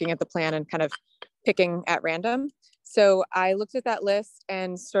just looking at the plan and kind of picking at random. So I looked at that list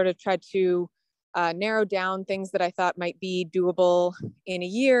and sort of tried to narrow down things that I thought might be doable in a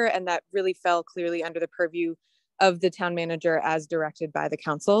year and that really fell clearly under the purview of the town manager as directed by the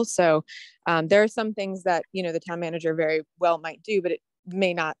council. So there are some things that, the town manager very well might do, but it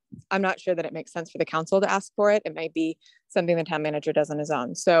may not, I'm not sure that it makes sense for the council to ask for it. It might be something the town manager does on his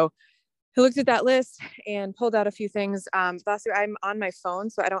own. So he looked at that list and pulled out a few things. Vasu, I'm on my phone,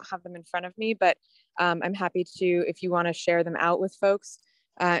 so I don't have them in front of me, but I'm happy to, if you want to share them out with folks.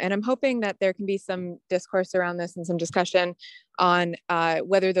 And I'm hoping that there can be some discourse around this and some discussion on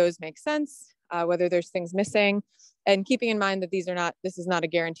whether those make sense, whether there's things missing, and keeping in mind that this is not a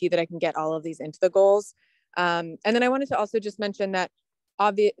guarantee that I can get all of these into the goals. And then I wanted to also just mention that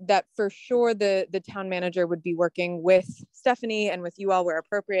that for sure the town manager would be working with Stephanie and with you all where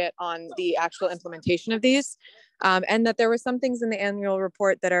appropriate on the actual implementation of these. And that there were some things in the annual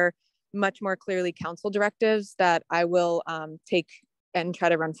report that are much more clearly council directives that I will take and try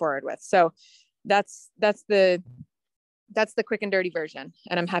to run forward with. So that's the quick and dirty version.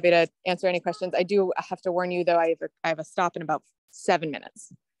 And I'm happy to answer any questions. I do have to warn you though, I have a stop in about 5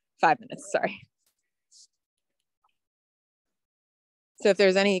 minutes, sorry. So if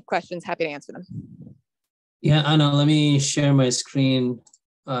there's any questions, happy to answer them. Yeah, Anna, let me share my screen.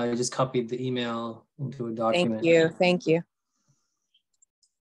 I just copied the email into a document. Thank you.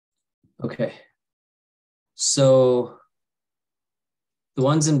 Okay. So the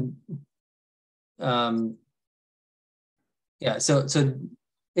ones in, yeah, so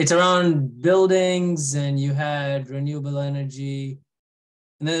it's around buildings, and you had renewable energy.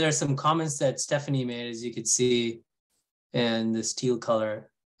 And then there's some comments that Stephanie made, as you could see, in this teal color.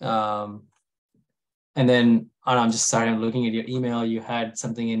 And then, I'm just sorry, I'm looking at your email. You had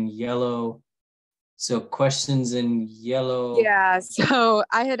something in yellow. So questions in yellow. Yeah, so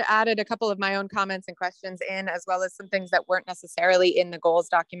I had added a couple of my own comments and questions in, as well as some things that weren't necessarily in the goals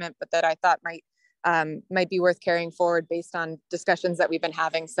document, but that I thought might be worth carrying forward based on discussions that we've been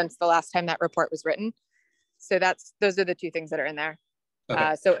having since the last time that report was written. So those are the two things that are in there.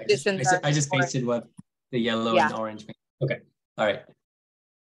 Okay. So I just pasted what the yellow and orange mean. Okay. All right.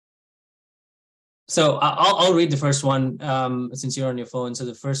 So I'll read the first one since you're on your phone. So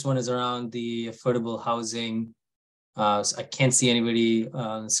the first one is around the affordable housing. So I can't see anybody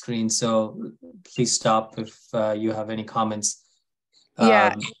on the screen, so please stop if you have any comments.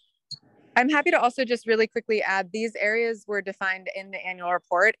 Yeah, I'm happy to also just really quickly add, these areas were defined in the annual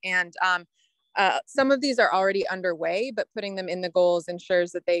report, and some of these are already underway, but putting them in the goals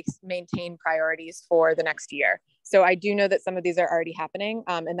ensures that they maintain priorities for the next year. So I do know that some of these are already happening,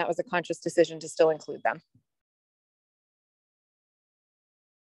 and that was a conscious decision to still include them.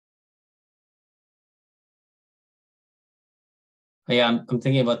 Yeah, I'm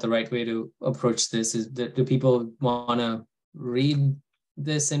thinking about the right way to approach this. Is that, do people want to read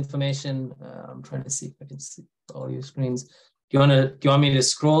this information? I'm trying to see if I can see all your screens. Do you want me to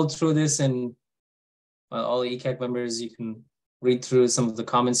scroll through this, and all the ECAC members, you can read through some of the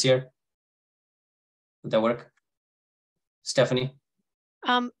comments here? Would that work? Stephanie?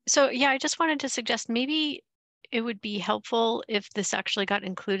 So yeah, I just wanted to suggest maybe it would be helpful if this actually got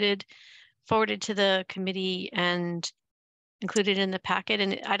forwarded to the committee and included in the packet.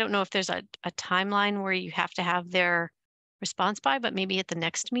 And I don't know if there's a timeline where you have to have their response by, but maybe at the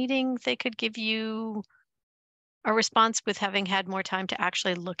next meeting, they could give you a response with having had more time to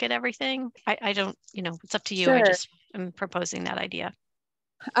actually look at everything. I don't, it's up to you. Sure. I'm proposing that idea.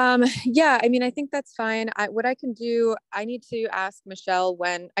 Yeah, I mean, I think that's fine. What I can do, I need to ask Michelle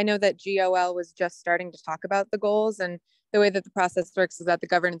when, I know that GOL was just starting to talk about the goals, and the way that the process works is that the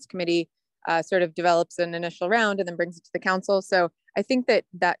governance committee sort of develops an initial round and then brings it to the council. So I think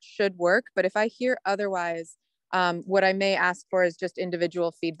that should work, but if I hear otherwise, what I may ask for is just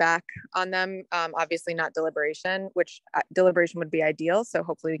individual feedback on them. Obviously not deliberation, which deliberation would be ideal. So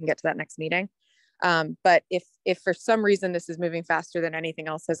hopefully we can get to that next meeting. But if for some reason this is moving faster than anything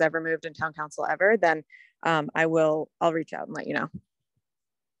else has ever moved in town council ever, then I'll reach out and let you know.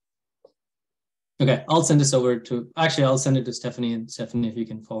 Okay, I'll send this over to, actually, I'll send it to Stephanie, and Stephanie, if you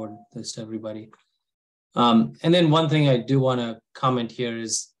can forward this to everybody. And then one thing I do want to comment here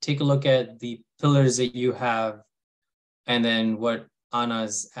is take a look at the pillars that you have and then what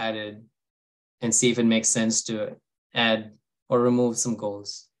Anna's added, and see if it makes sense to add or remove some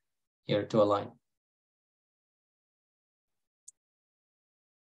goals here to align.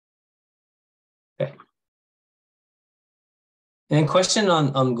 Okay. And question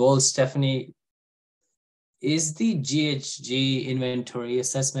on goals, Stephanie. Is the GHG inventory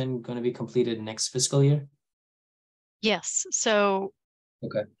assessment going to be completed next fiscal year? Yes. So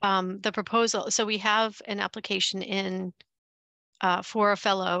okay. The proposal, so we have an application in for a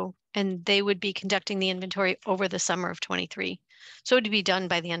fellow, and they would be conducting the inventory over the summer of 23. So it would be done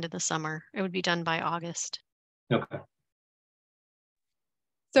by the end of the summer. It would be done by August. Okay.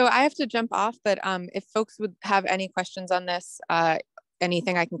 So I have to jump off, but if folks would have any questions on this,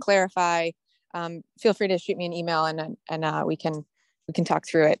 anything I can clarify, feel free to shoot me an email and we can talk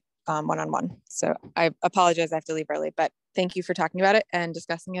through it one-on-one. So I apologize, I have to leave early, but thank you for talking about it and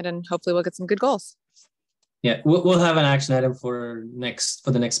discussing it, and hopefully we'll get some good goals. Yeah, we'll have an action item for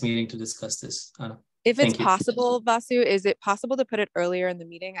the next meeting to discuss this. If it's possible, Vasu, is it possible to put it earlier in the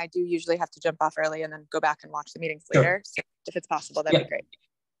meeting? I do usually have to jump off early and then go back and watch the meetings later. So if it's possible, that'd be great.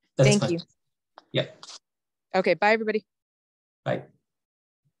 Thank you. Yeah. Okay, bye everybody. Bye.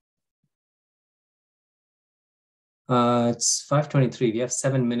 It's 5:23. We have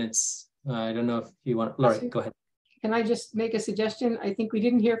 7 minutes. I don't know if you want, Laurie, go ahead. Can I just make a suggestion? I think we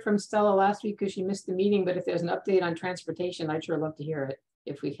didn't hear from Stella last week because she missed the meeting, but if there's an update on transportation, I'd sure love to hear it.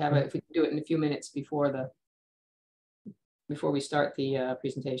 If we have it, if we can do it in a few minutes before we start the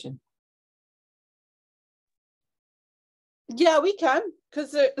presentation. Yeah, we can,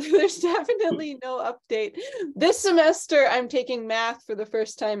 because there's definitely no update. This semester, I'm taking math for the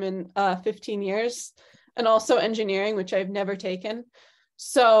first time in 15 years, and also engineering, which I've never taken.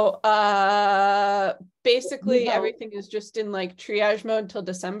 So basically everything is just in like triage mode till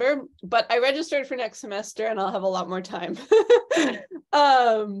December, but I registered for next semester and I'll have a lot more time.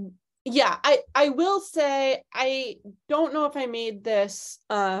 Yeah, I will say, I don't know if I made this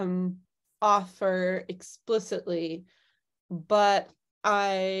offer explicitly, but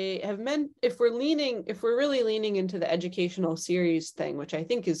I have meant if we're really leaning into the educational series thing, which I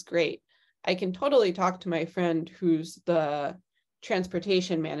think is great, I can totally talk to my friend who's the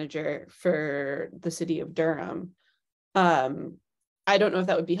transportation manager for the city of Durham. I don't know if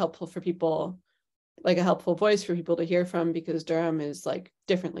that would be helpful for people, like a helpful voice for people to hear from, because Durham is like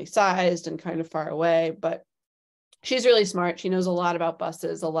differently sized and kind of far away, but she's really smart. She knows a lot about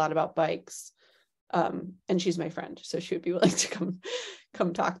buses, a lot about bikes. And she's my friend, so she would be willing to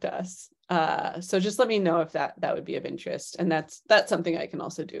come talk to us. So just let me know if that would be of interest. And that's something I can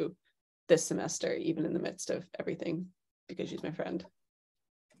also do this semester, even in the midst of everything, because she's my friend.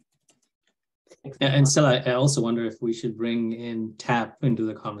 And still, I also wonder if we should bring in TAP into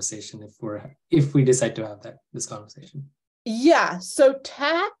the conversation if we decide to have this conversation. Yeah, so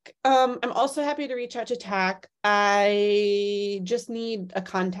TAC, I'm also happy to reach out to TAC. I just need a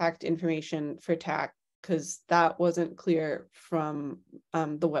contact information for TAC because that wasn't clear from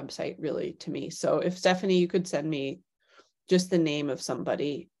the website really to me. So if Stephanie, you could send me just the name of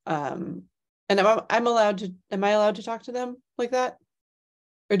somebody, and am I allowed to talk to them like that?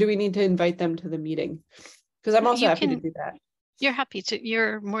 Or do we need to invite them to the meeting? Because I'm also happy to do that.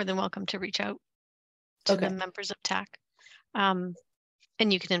 You're more than welcome to reach out to the members of TAC. And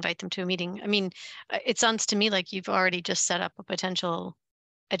you can invite them to a meeting. I mean, it sounds to me like you've already just set up a potential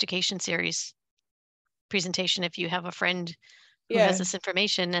education series presentation. If you have a friend who has this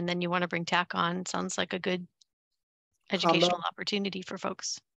information and then you want to bring TAC on, sounds like a good educational opportunity for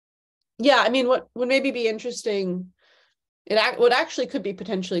folks. Yeah, I mean, what would maybe be interesting, what actually could be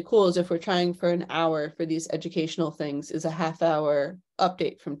potentially cool is if we're trying for an hour for these educational things, is a half-hour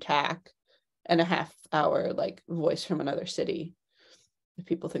update from TAC and a half-hour like voice from another city, if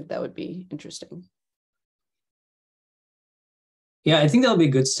people think that would be interesting. Yeah, I think that'll be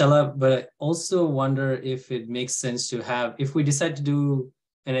good, Stella, but I also wonder if it makes sense to have, if we decide to do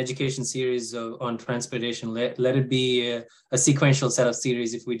an education series on transportation, let it be a sequential set of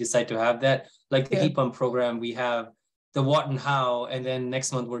series if we decide to have that. Like the heat pump program, we have the what and how, and then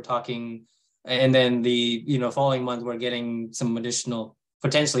next month we're talking, and then the following month we're getting some additional,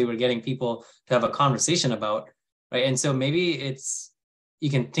 potentially we're getting people to have a conversation about, right? And so maybe you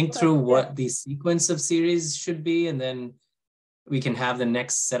can think through what the sequence of series should be, and then we can have the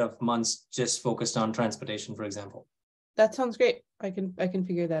next set of months just focused on transportation, for example. That sounds great. I can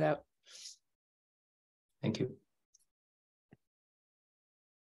figure that out. Thank you.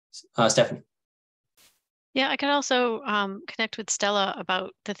 Stephanie. Yeah, I could also connect with Stella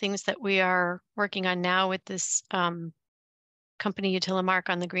about the things that we are working on now with this company Utilimark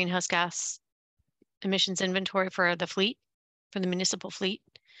on the greenhouse gas emissions inventory for the fleet, for the municipal fleet.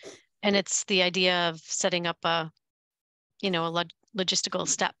 And it's the idea of setting up a logistical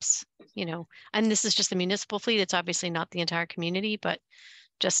steps, and this is just the municipal fleet. It's obviously not the entire community, but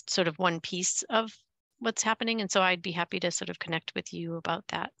just sort of one piece of what's happening. And so I'd be happy to sort of connect with you about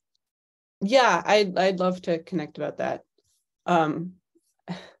that. Yeah, I'd love to connect about that.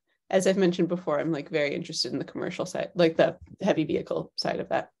 As I've mentioned before, I'm like very interested in the commercial side, like the heavy vehicle side of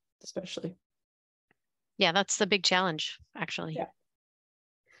that, especially. Yeah, that's the big challenge, actually. Yeah.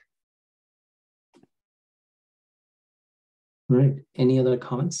 All right. Any other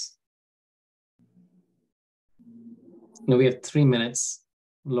comments? No, we have 3 minutes.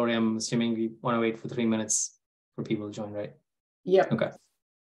 Lori, I'm assuming we want to wait for 3 minutes for people to join, right? Yep. Okay.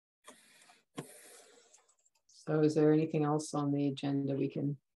 So is there anything else on the agenda we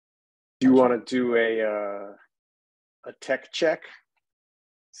can? Do you want to do a tech check?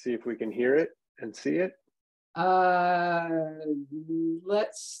 See if we can hear it and see it?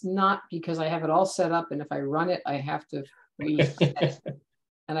 Let's not, because I have it all set up, and if I run it, I have to reset.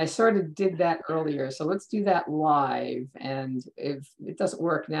 And I sort of did that earlier, so let's do that live. And if it doesn't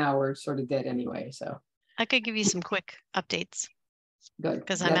work now, we're sort of dead anyway. So I could give you some quick updates. Good.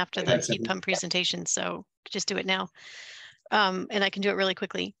 Because I'm after the heat pump presentation, so just do it now. And I can do it really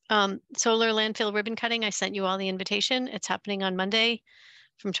quickly. Solar landfill ribbon cutting, I sent you all the invitation. It's happening on Monday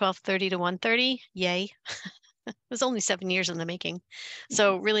from 12:30 to 1:30. Yay. It was only 7 years in the making.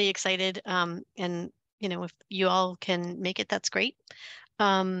 So really excited. And if you all can make it, that's great.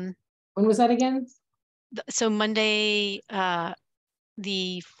 When was that again? So Monday,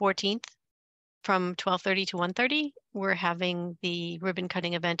 the 14th from 12:30 to 1:30, we're having the ribbon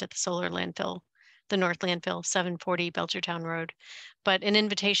cutting event at the solar landfill, the North Landfill, 740 Belchertown Road. But an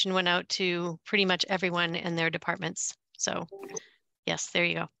invitation went out to pretty much everyone in their departments. So yes, there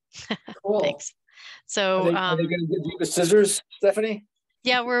you go. Cool. Thanks. So are they going to give you the scissors, Stephanie?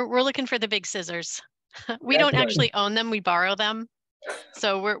 Yeah, we're looking for the big scissors. We don't actually own them, we borrow them.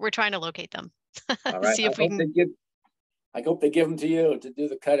 So we're trying to locate them. All right. See if we can. I hope they give them to you to do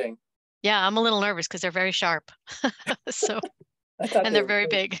the cutting. Yeah, I'm a little nervous because they're very sharp. So, and they're very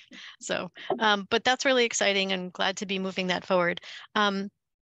big. So, but that's really exciting and glad to be moving that forward.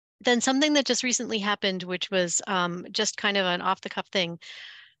 Then something that just recently happened, which was just kind of an off the cuff thing.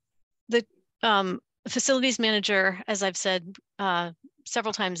 The facilities manager, as I've said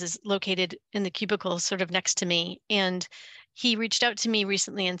several times, is located in the cubicle sort of next to me. And he reached out to me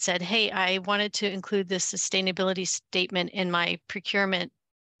recently and said, hey, I wanted to include this sustainability statement in my procurement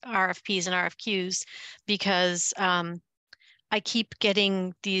RFPs and RFQs because I keep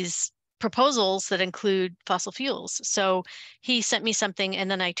getting these proposals that include fossil fuels. So he sent me something and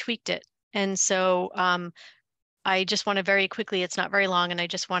then I tweaked it. And so I just want to very quickly, it's not very long, and I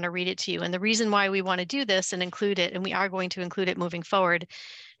just want to read it to you. And the reason why we want to do this and include it, and we are going to include it moving forward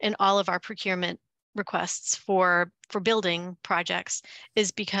in all of our procurement requests for building projects,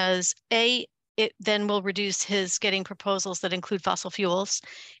 is because A, it then will reduce his getting proposals that include fossil fuels,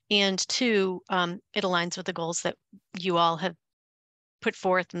 and two, it aligns with the goals that you all have put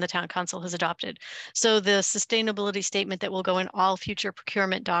forth and the town council has adopted. So the sustainability statement that will go in all future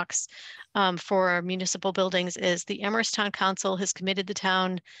procurement docs for municipal buildings is the Amherst Town Council has committed the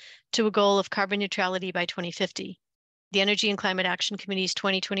town to a goal of carbon neutrality by 2050. The Energy and Climate Action Committee's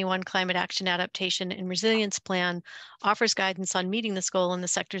 2021 Climate Action Adaptation and Resilience Plan offers guidance on meeting this goal in the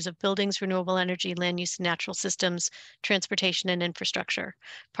sectors of buildings, renewable energy, land use, and natural systems, transportation, and infrastructure.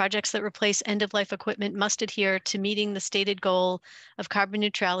 Projects that replace end-of-life equipment must adhere to meeting the stated goal of carbon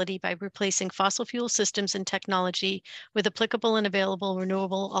neutrality by replacing fossil fuel systems and technology with applicable and available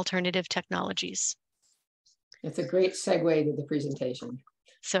renewable alternative technologies. It's a great segue to the presentation.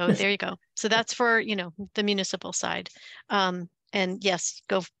 So there you go. So that's for, the municipal side. And yes,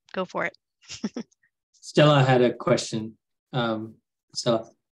 go for it. Stella had a question.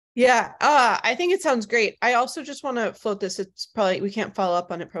 Stella. Yeah, I think it sounds great. I also just want to float this. It's probably, we can't follow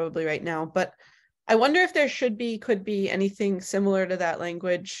up on it probably right now, but I wonder if there could be anything similar to that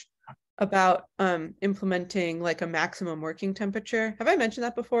language about implementing like a maximum working temperature. Have I mentioned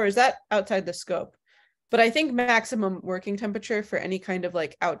that before? Is that outside the scope? But I think maximum working temperature for any kind of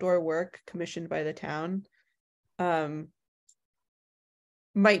like outdoor work commissioned by the town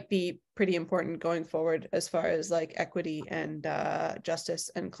might be pretty important going forward as far as like equity and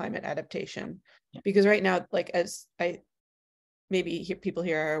justice and climate adaptation. Because right now, like as people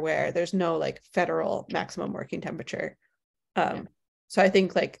here are aware, there's no like federal maximum working temperature. So I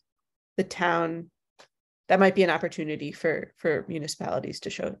think like the town, that might be an opportunity for municipalities to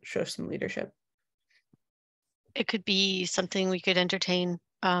show some leadership. It could be something we could entertain,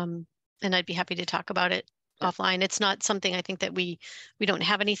 and I'd be happy to talk about it offline. It's not something I think that we don't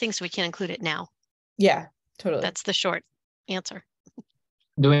have anything, so we can't include it now. Yeah, totally. That's the short answer.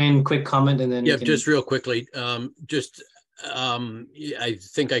 Dwayne, quick comment and then yeah, just real quickly. I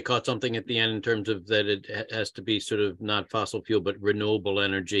think I caught something at the end in terms of that it has to be sort of not fossil fuel, but renewable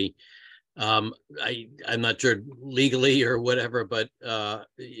energy. I'm not sure legally or whatever, but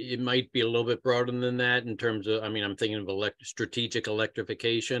it might be a little bit broader than that in terms of, I mean, I'm thinking of strategic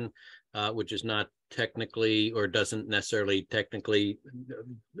electrification, which is not technically or doesn't necessarily technically,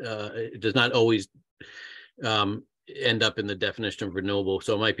 it does not always end up in the definition of renewable.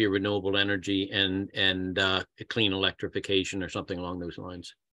 So it might be renewable energy and clean electrification or something along those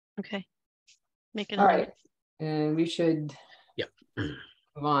lines. Okay. Make it all right. And we should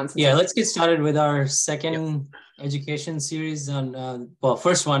move on. Yeah, let's get started with our second education series on, well,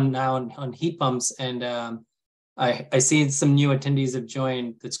 first one now on heat pumps. And I see some new attendees have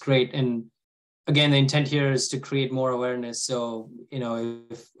joined. That's great. And again, the intent here is to create more awareness. So, you know,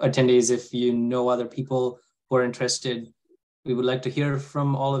 if attendees, if you know other people who are interested, we would like to hear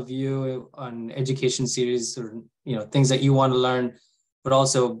from all of you on education series or, you know, things that you want to learn, but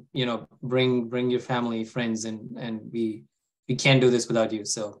also, you know, bring your family, friends, and we can't do this without you.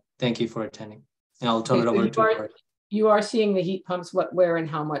 So thank you for attending. And I'll turn it over to Laura. You are seeing the heat pumps, what, where, and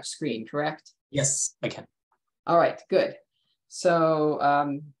how much screen, correct? Yes, I can. All right, good.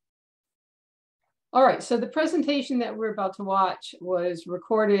 So, all right, so the presentation that we're about to watch was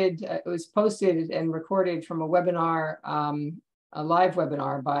recorded, it was posted and recorded from a webinar, a live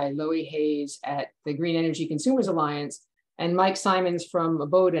webinar by Loie Hayes at the Green Energy Consumers Alliance and Mike Simons from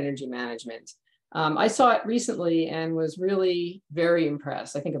Abode Energy Management. I saw it recently and was really very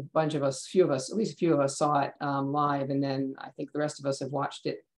impressed. I think a bunch of us, at least a few of us saw it live, and then I think the rest of us have watched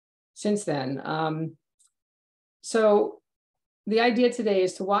it since then. So the idea today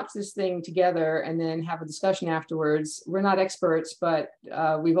is to watch this thing together and then have a discussion afterwards. We're not experts, but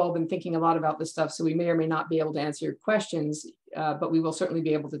we've all been thinking a lot about this stuff, so we may or may not be able to answer your questions, but we will certainly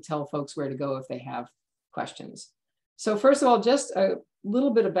be able to tell folks where to go if they have questions. So first of all, just a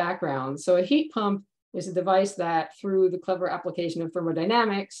little bit of background. So a heat pump is a device that, through the clever application of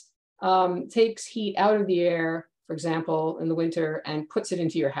thermodynamics, takes heat out of the air, for example, in the winter, and puts it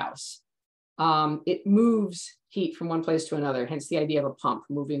into your house. It moves heat from one place to another, hence the idea of a pump,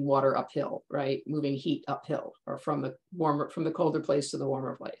 moving water uphill, right? Moving heat uphill, or from the colder place to the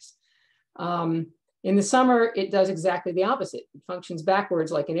warmer place. In the summer, it does exactly the opposite. It functions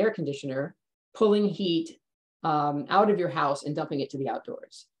backwards like an air conditioner, pulling heat out of your house and dumping it to the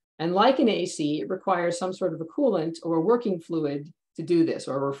outdoors. And like an AC, it requires some sort of a coolant or a working fluid to do this,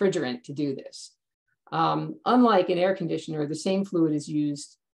 or a refrigerant to do this. Unlike an air conditioner, the same fluid is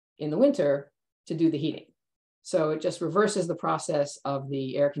used in the winter to do the heating. So it just reverses the process of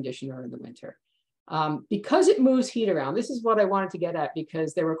the air conditioner in the winter. Because it moves heat around, this is what I wanted to get at,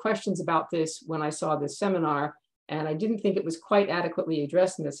 because there were questions about this when I saw this seminar, and I didn't think it was quite adequately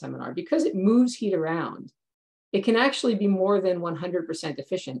addressed in the seminar. Because it moves heat around, it can actually be more than 100%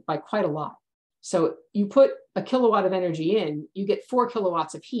 efficient by quite a lot. So you put a kilowatt of energy in, you get 4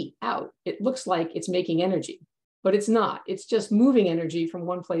 kilowatts of heat out. It looks like it's making energy, but it's not. It's just moving energy from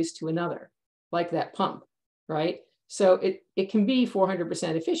one place to another, like that pump, right? So it can be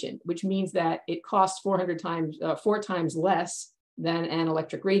 400% efficient, which means that it costs 4 times less than an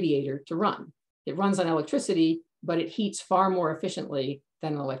electric radiator to run. It runs on electricity, but it heats far more efficiently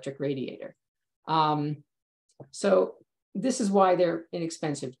than an electric radiator. So this is why they're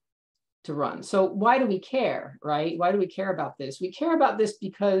inexpensive to run. So why do we care, right? Why do we care about this? We care about this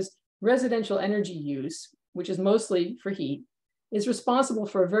because residential energy use, which is mostly for heat, is responsible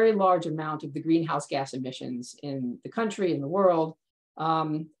for a very large amount of the greenhouse gas emissions in the country and the world.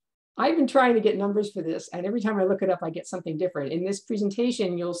 I've been trying to get numbers for this, and every time I look it up, I get something different. In this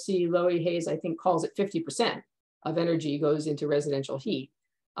presentation, you'll see Loie Hayes, I think, calls it 50% of energy goes into residential heat.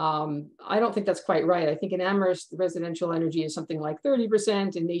 I don't think that's quite right. I think in Amherst, the residential energy is something like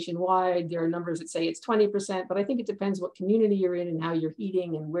 30%, and nationwide, there are numbers that say it's 20%, but I think it depends what community you're in and how you're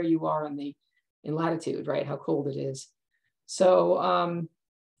heating and where you are in latitude, right? How cold it is. So,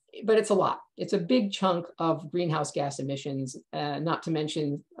 but it's a lot. It's a big chunk of greenhouse gas emissions, not to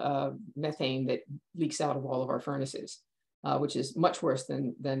mention methane that leaks out of all of our furnaces, which is much worse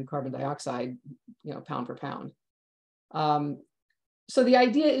than carbon dioxide, pound for pound. So the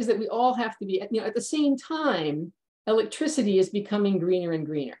idea is that we all have to be, at the same time, electricity is becoming greener and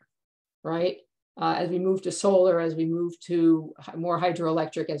greener, right? As we move to solar, as we move to more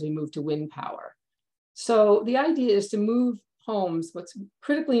hydroelectric, as we move to wind power. So the idea is to move homes. What's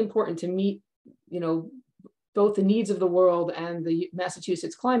critically important to meet, both the needs of the world and the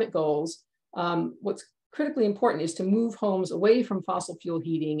Massachusetts climate goals, what's critically important is to move homes away from fossil fuel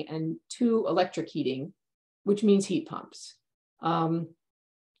heating and to electric heating, which means heat pumps. The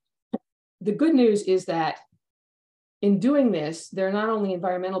good news is that in doing this, there are not only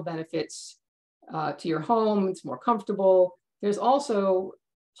environmental benefits to your home, it's more comfortable, there's also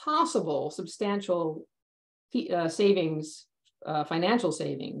possible substantial heat, savings, financial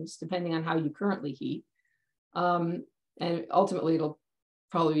savings, depending on how you currently heat. And ultimately, it'll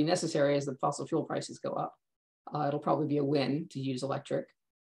probably be necessary as the fossil fuel prices go up. It'll probably be a win to use electric.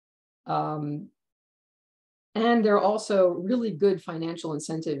 And there are also really good financial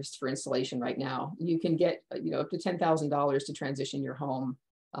incentives for installation right now. You can get up to $10,000 to transition your home.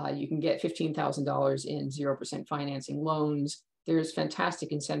 You can get $15,000 in 0% financing loans. There's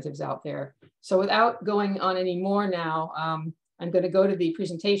fantastic incentives out there. So without going on any more now, I'm going to go to the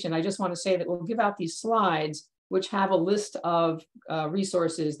presentation. I just want to say that we'll give out these slides, which have a list of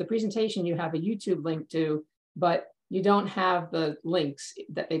resources. The presentation you have a YouTube link to, but you don't have the links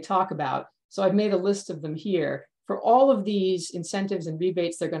that they talk about. So I've made a list of them here. For all of these incentives and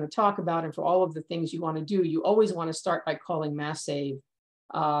rebates they're going to talk about, and for all of the things you want to do, you always want to start by calling Mass Save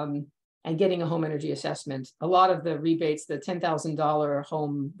and getting a home energy assessment. A lot of the rebates, the $10,000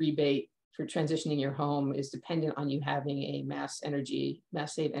 home rebate for transitioning your home, is dependent on you having a Mass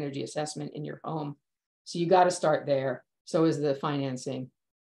Save energy assessment in your home. So you got to start there. So is the financing.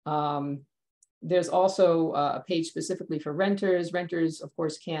 There's also a page specifically for renters. Renters, of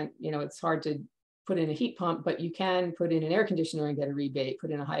course, can't, it's hard to put in a heat pump, but you can put in an air conditioner and get a rebate, put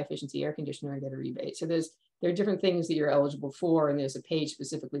in a high efficiency air conditioner and get a rebate. So there are different things that you're eligible for, and there's a page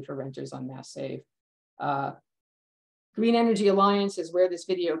specifically for renters on Mass Save. Green Energy Alliance is where this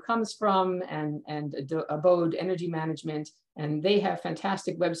video comes from, and Abode Energy Management, and they have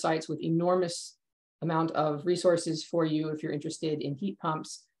fantastic websites with enormous amount of resources for you if you're interested in heat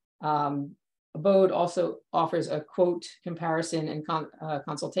pumps. Abode also offers a quote comparison and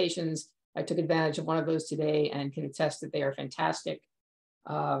consultations. I took advantage of one of those today and can attest that they are fantastic.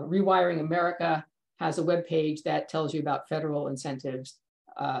 Rewiring America has a web page that tells you about federal incentives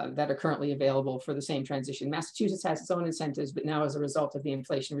that are currently available for the same transition. Massachusetts has its own incentives, but now as a result of the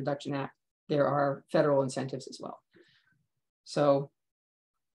Inflation Reduction Act, there are federal incentives as well. So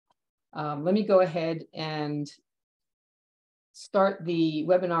let me go ahead and start the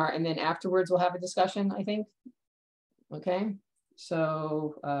webinar, and then afterwards we'll have a discussion, I think. Okay,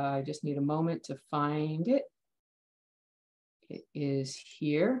 so I just need a moment to find it. It is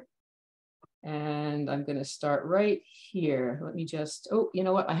here. And I'm going to start right here. Let me just, oh, you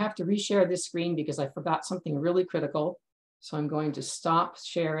know what? I have to reshare this screen because I forgot something really critical. So I'm going to stop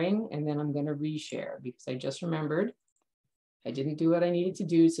sharing, and then I'm going to reshare because I just remembered I didn't do what I needed to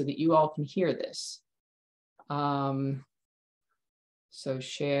do so that you all can hear this. So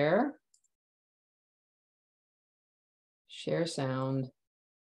share sound.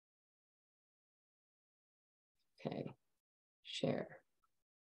 Okay, share.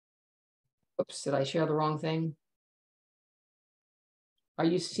 Oops, did I share the wrong thing? Are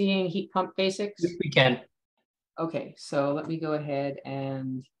you seeing heat pump basics? Yes, we can. Okay, so let me go ahead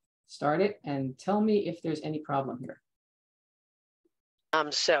and start it and tell me if there's any problem here.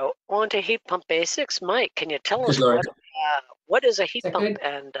 So on to heat pump basics. Mike, can you tell us what is a heat pump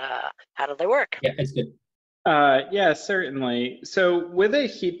and how do they work? Yeah, it's good. Yeah, certainly. So with a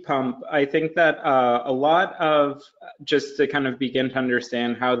heat pump, I think that a lot of, just to kind of begin to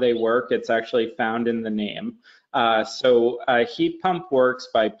understand how they work, it's actually found in the name. So a heat pump works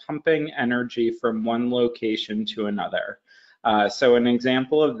by pumping energy from one location to another. So an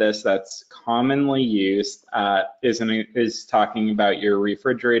example of this that's commonly used is talking about your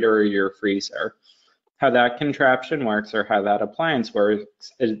refrigerator or your freezer. How that contraption works, or how that appliance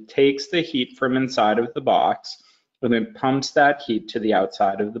works, it takes the heat from inside of the box and it pumps that heat to the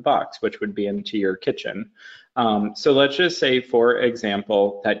outside of the box, which would be into your kitchen. So let's just say, for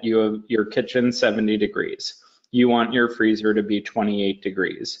example, that you have your kitchen 70 degrees. You want your freezer to be 28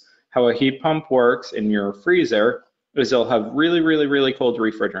 degrees. How a heat pump works in your freezer is they'll have really, really, really cold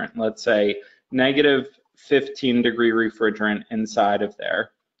refrigerant. Let's say -15 degree refrigerant inside of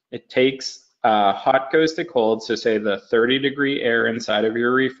there. It takes hot goes to cold, so say the 30-degree air inside of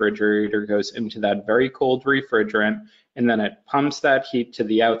your refrigerator goes into that very cold refrigerant, and then it pumps that heat to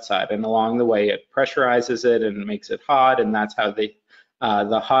the outside, and along the way it pressurizes it and makes it hot, and that's how the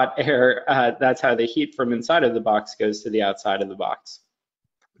hot air, that's how the heat from inside of the box goes to the outside of the box.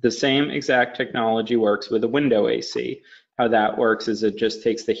 The same exact technology works with a window AC. How that works is it just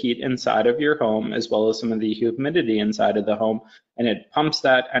takes the heat inside of your home as well as some of the humidity inside of the home, and it pumps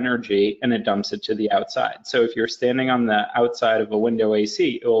that energy and it dumps it to the outside. So if you're standing on the outside of a window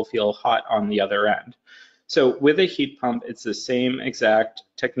AC, it will feel hot on the other end. So with a heat pump, it's the same exact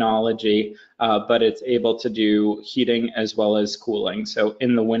technology, but it's able to do heating as well as cooling. So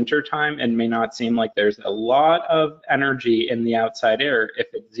in the winter time, it may not seem like there's a lot of energy in the outside air if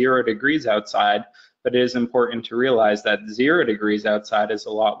it's 0 degrees outside, but it is important to realize that 0 degrees outside is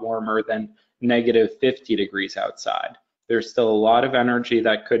a lot warmer than negative 50 degrees outside. There's still a lot of energy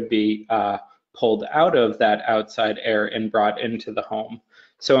that could be pulled out of that outside air and brought into the home.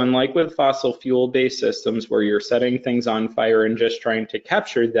 So unlike with fossil fuel-based systems where you're setting things on fire and just trying to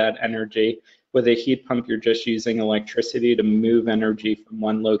capture that energy, with a heat pump, you're just using electricity to move energy from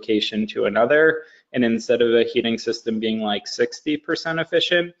one location to another. And instead of a heating system being like 60%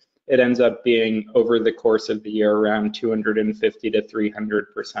 efficient, it ends up being over the course of the year around 250 to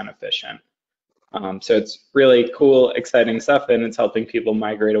 300% efficient. So it's really cool, exciting stuff, and it's helping people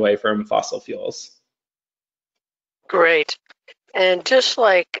migrate away from fossil fuels. Great. And just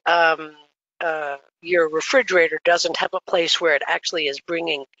like your refrigerator doesn't have a place where it actually is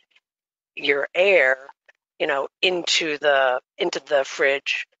bringing your air, you know, into the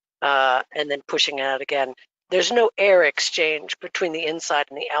fridge and then pushing it out again. There's no air exchange between the inside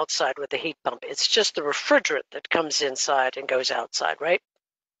and the outside with the heat pump. It's just the refrigerant that comes inside and goes outside, right?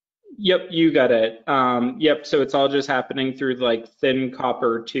 Yep, you got it. Yep, so it's all just happening through like thin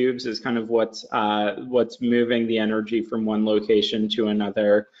copper tubes is kind of what's moving the energy from one location to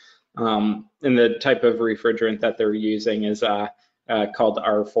another. And the type of refrigerant that they're using is called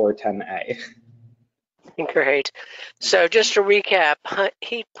R410A. Great. So just to recap,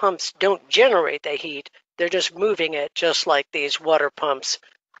 heat pumps don't generate the heat. They're just moving it, just like these water pumps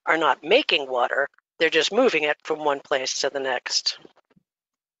are not making water. They're just moving it from one place to the next.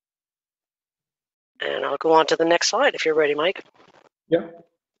 And I'll go on to the next slide if you're ready, Mike. Yeah.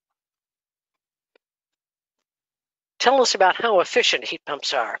 Tell us about how efficient heat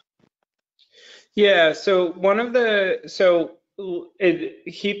pumps are. Yeah, so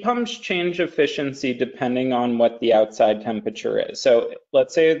heat pumps change efficiency depending on what the outside temperature is. So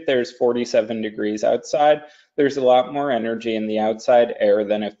let's say there's 47 degrees outside, there's a lot more energy in the outside air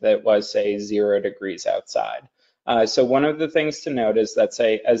than if it was, say, 0 degrees outside. So one of the things to note is that,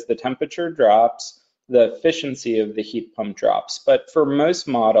 say, as the temperature drops, the efficiency of the heat pump drops. But for most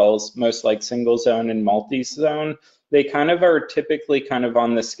models, most like single zone and multi-zone, they kind of are typically kind of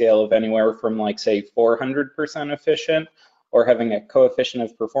on the scale of anywhere from like, say, 400% efficient or having a coefficient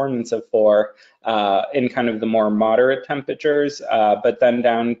of performance of 4 in kind of the more moderate temperatures, but then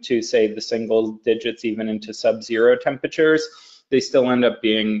down to, say, the single digits, even into sub-zero temperatures, they still end up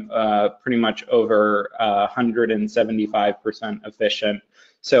being pretty much over 175% efficient.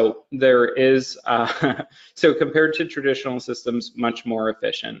 So there is, so compared to traditional systems, much more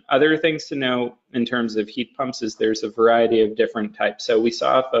efficient. Other things to know in terms of heat pumps is there's a variety of different types. So we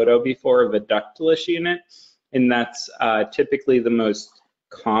saw a photo before of a ductless unit, and that's typically the most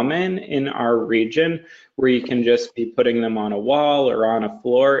common in our region, where you can just be putting them on a wall or on a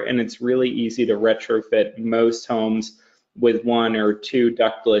floor, and it's really easy to retrofit most homes with 1 or 2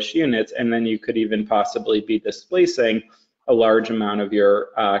 ductless units, and then you could even possibly be displacing a large amount of your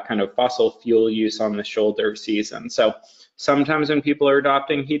kind of fossil fuel use on the shoulder season. So sometimes when people are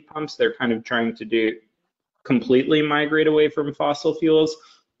adopting heat pumps, they're kind of trying to completely migrate away from fossil fuels.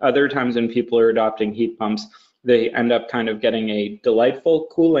 Other times when people are adopting heat pumps, they end up kind of getting a delightful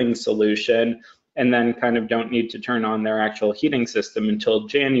cooling solution and then kind of don't need to turn on their actual heating system until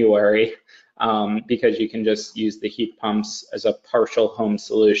January because you can just use the heat pumps as a partial home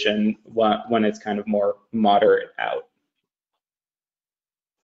solution when it's kind of more moderate out.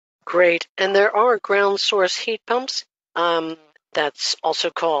 Great. And there are ground source heat pumps. That's also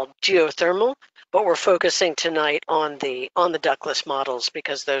called geothermal, but we're focusing tonight on the ductless models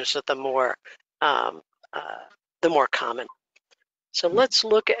because those are the more common. So let's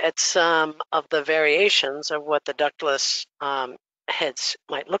look at some of the variations of what the ductless heads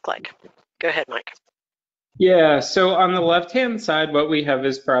might look like. Go ahead, Mike. Yeah, so on the left-hand side, what we have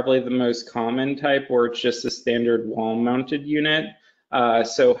is probably the most common type, where it's just a standard wall-mounted unit.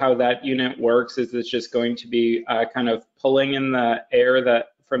 So how that unit works is it's just going to be kind of pulling in the air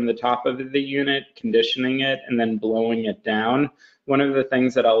that from the top of the unit, conditioning it, and then blowing it down. One of the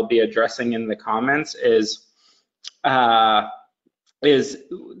things that I'll be addressing in the comments is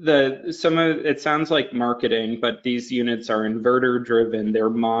it sounds like marketing, but these units are inverter driven, they're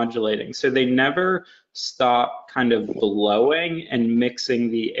modulating. So they never stop kind of blowing and mixing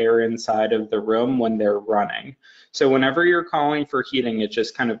the air inside of the room when they're running. So whenever you're calling for heating, it's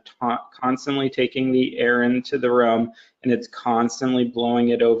just kind of constantly taking the air into the room, and it's constantly blowing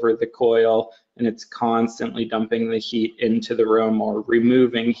it over the coil, and it's constantly dumping the heat into the room or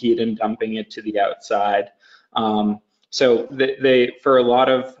removing heat and dumping it to the outside. So they for a lot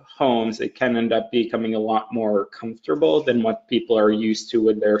of homes, it can end up becoming a lot more comfortable than what people are used to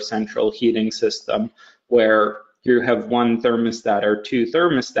with their central heating system, where you have one thermostat or two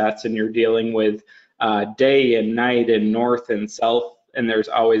thermostats and you're dealing with day and night and north and south, and there's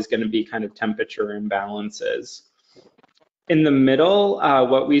always going to be kind of temperature imbalances. In the middle,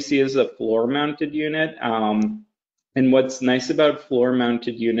 what we see is a floor-mounted unit. And what's nice about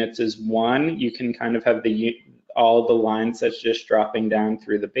floor-mounted units is, one, you can kind of have all the lines that's just dropping down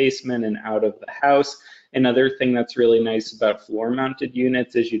through the basement and out of the house. Another thing that's really nice about floor-mounted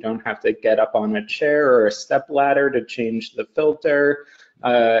units is you don't have to get up on a chair or a step ladder to change the filter.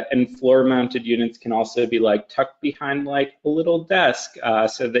 And floor-mounted units can also be like tucked behind like a little desk,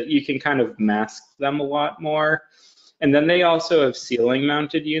 so that you can kind of mask them a lot more. And then they also have ceiling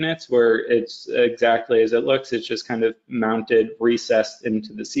mounted units where it's exactly as it looks. It's just kind of mounted, recessed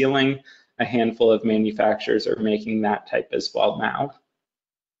into the ceiling. A handful of manufacturers are making that type as well now.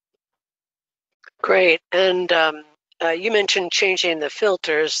 Great. And you mentioned changing the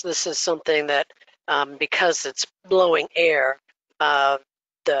filters. This is something that, because it's blowing air,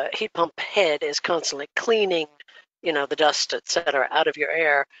 the heat pump head is constantly cleaning, the dust, et cetera, out of your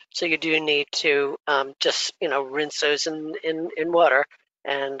air. So you do need to just, rinse those in water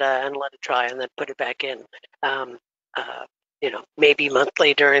and let it dry, and then put it back in. Maybe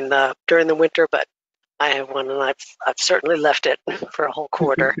monthly during the winter, but I have one, and I've certainly left it for a whole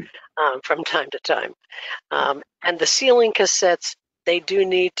quarter from time to time. And the ceiling cassettes,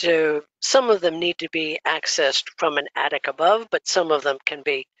 some of them need to be accessed from an attic above, but some of them can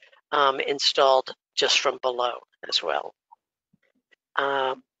be installed just from below as well.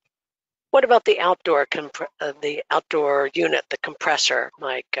 What about the outdoor unit, the compressor,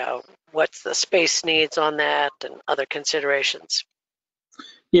 Mike? What's the space needs on that and other considerations?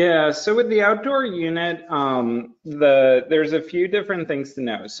 Yeah, so with the outdoor unit, there's a few different things to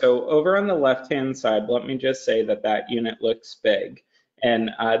know. So over on the left-hand side, let me just say that unit looks big.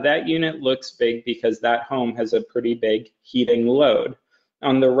 And that unit looks big because that home has a pretty big heating load.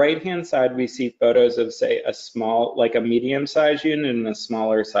 On the right-hand side, we see photos of, say, like a medium-sized unit and a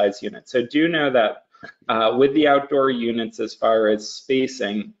smaller size unit. So do know that with the outdoor units, as far as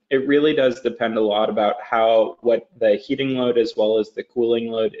spacing, it really does depend a lot about what the heating load as well as the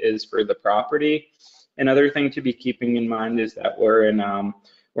cooling load is for the property. Another thing to be keeping in mind is that we're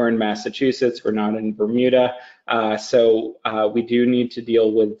in Massachusetts, we're not in Bermuda, so we do need to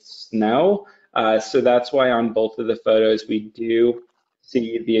deal with snow. So that's why on both of the photos we do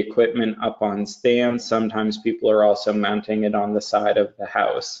see the equipment up on stands. Sometimes people are also mounting it on the side of the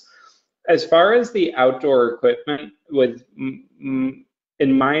house. As far as the outdoor equipment, in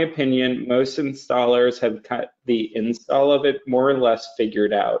my opinion, most installers have got the install of it more or less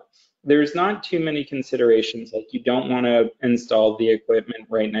figured out. There's not too many considerations, like you don't want to install the equipment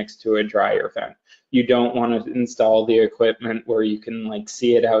right next to a dryer vent. You don't want to install the equipment where you can like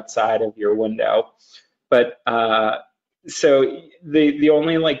see it outside of your window. But so the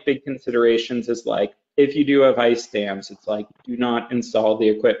only like big considerations is like, if you do have ice dams, it's like, do not install the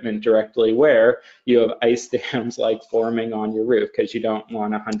equipment directly where you have ice dams like forming on your roof, because you don't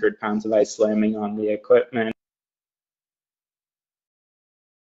want 100 pounds of ice slamming on the equipment.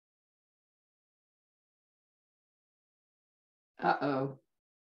 Uh-oh.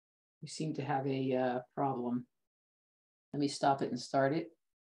 We seem to have a problem. Let me stop it and start it.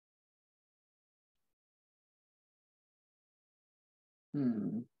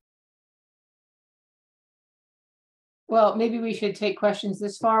 Well, maybe we should take questions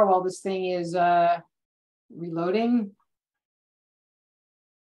this far while this thing is reloading.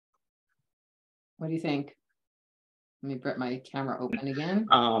 What do you think? Let me get my camera open again.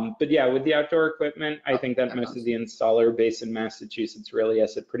 But yeah, with the outdoor equipment, I think that most of the installer base in Massachusetts really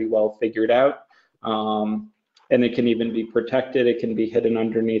has it pretty well figured out. And it can even be protected. It can be hidden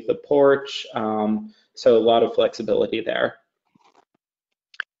underneath a porch. So a lot of flexibility there.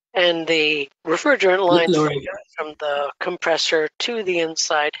 And the refrigerant lines from the compressor to the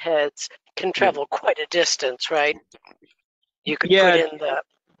inside heads can travel quite a distance, right? You could put in the,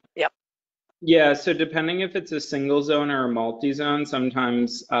 Yeah, so depending if it's a single zone or a multi-zone,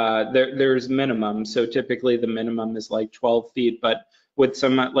 sometimes there's minimum. So typically the minimum is like 12 feet, but with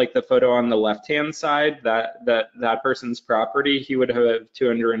some, like the photo on the left-hand side, that person's property, he would have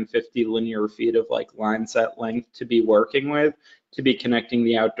 250 linear feet of like line set length to be working with, to be connecting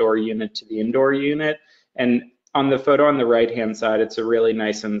the outdoor unit to the indoor unit. And on the photo on the right-hand side, it's a really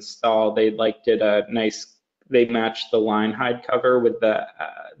nice install. They they matched the line hide cover with the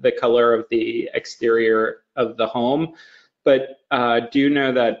color of the exterior of the home. But do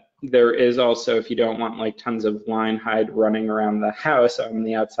know that there is also, if you don't want like tons of line hide running around the house on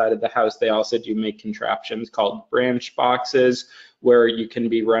the outside of the house, they also do make contraptions called branch boxes where you can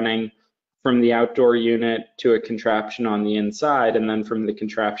be running from the outdoor unit to a contraption on the inside, and then from the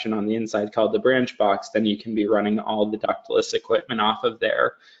contraption on the inside called the branch box, then you can be running all the ductless equipment off of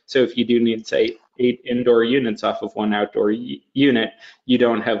there. So if you do need, say, 8 indoor units off of one outdoor unit, you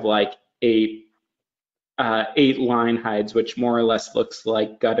don't have like 8 line hides, which more or less looks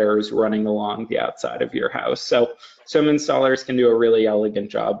like gutters running along the outside of your house. So some installers can do a really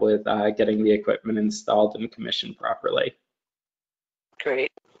elegant job with getting the equipment installed and commissioned properly.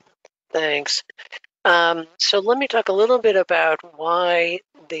 Great, thanks. So let me talk a little bit about why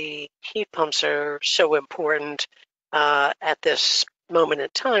the heat pumps are so important at this moment in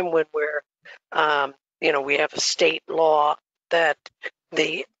time when we're, we have a state law that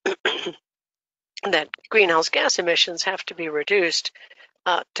the that greenhouse gas emissions have to be reduced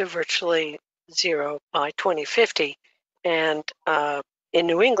to virtually zero by 2050. And in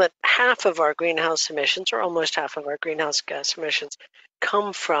New England, half of our greenhouse emissions, or almost half of our greenhouse gas emissions,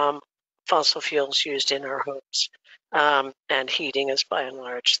 come from fossil fuels used in our homes. And heating is by and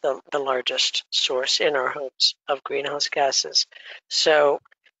large the largest source in our homes of greenhouse gases. So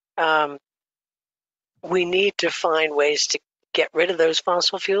we need to find ways to get rid of those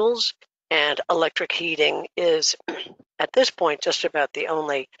fossil fuels, and electric heating is at this point just about the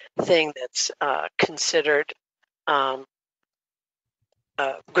only thing that's considered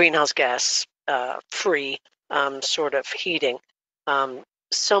greenhouse gas free sort of heating.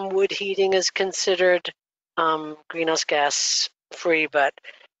 Some wood heating is considered greenhouse gas free, but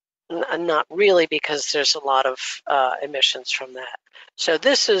not really, because there's a lot of emissions from that. So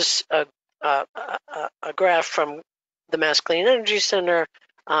this is a graph from the Mass Clean Energy Center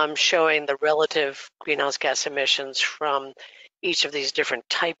showing the relative greenhouse gas emissions from each of these different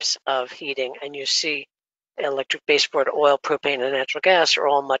types of heating. And you see electric baseboard, oil, propane, and natural gas are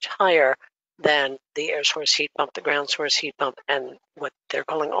all much higher than the air source heat pump, the ground source heat pump, and what they're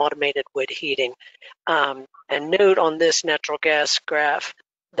calling automated wood heating. And note on this natural gas graph,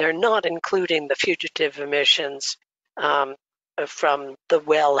 they're not including the fugitive emissions from the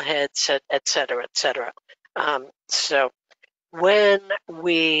wellheads, et cetera, et cetera. So when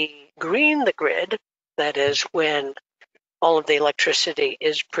we green the grid, that is when all of the electricity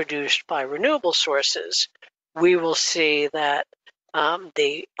is produced by renewable sources, we will see that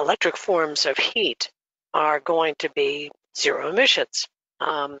the electric forms of heat are going to be zero emissions.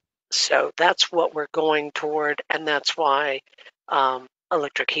 So that's what we're going toward, and that's why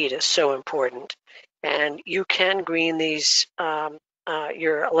electric heat is so important. And you can green these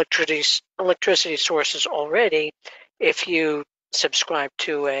your electricity sources already if you subscribe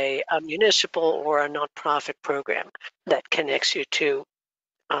to a municipal or a nonprofit program that connects you to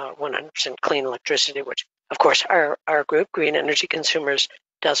 100% clean electricity, which of course our group, Green Energy Consumers,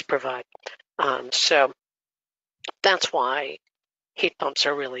 does provide. So that's why heat pumps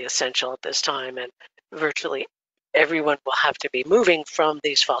are really essential at this time, and virtually everyone will have to be moving from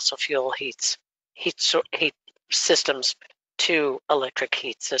these fossil fuel heat systems to electric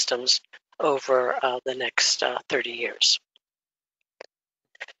heat systems over the next 30 years.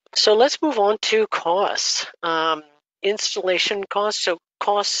 So let's move on to costs. Installation costs. So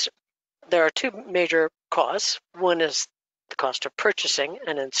costs, there are two major costs. One is the cost of purchasing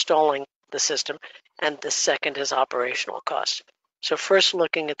and installing the system, and the second is operational costs. So first,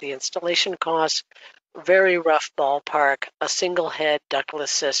 looking at the installation costs, very rough ballpark, a single head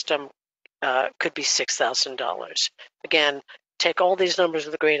ductless system could be $6,000. Again, take all these numbers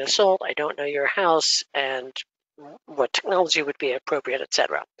with a grain of salt. I don't know your house and what technology would be appropriate,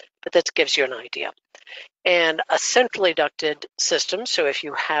 etc. But that gives you an idea. And a centrally ducted system, so if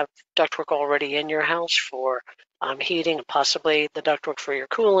you have ductwork already in your house for heating and possibly the ductwork for your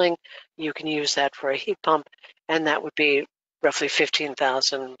cooling, you can use that for a heat pump, and that would be roughly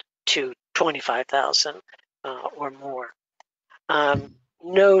 $15,000 to $25,000 or more.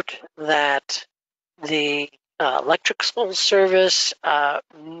 Note that the electrical service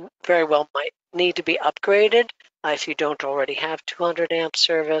very well might need to be upgraded if you don't already have 200 amp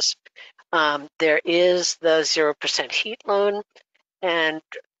service. There is the 0% heat loan, and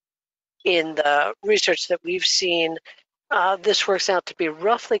in the research that we've seen, this works out to be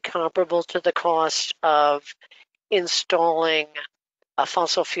roughly comparable to the cost of installing a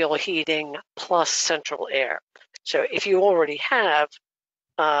fossil fuel heating plus central air. So if you already have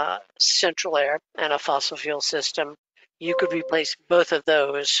central air and a fossil fuel system, you could replace both of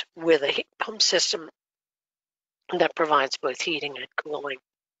those with a heat pump system that provides both heating and cooling.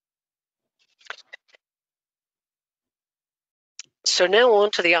 So now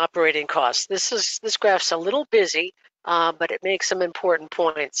on to the operating costs. This graph's a little busy, but it makes some important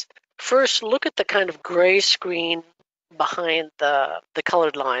points. First, look at the kind of gray screen behind the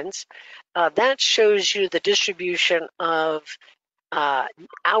colored lines. That shows you the distribution of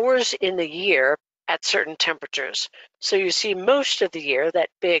hours in the year at certain temperatures. So you see most of the year, that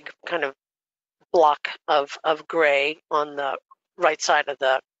big kind of block of gray on the right side of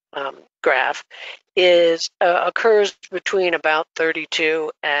the graph occurs between about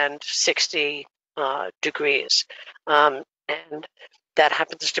 32 and 60 degrees, and that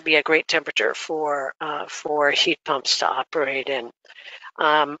happens to be a great temperature for heat pumps to operate in.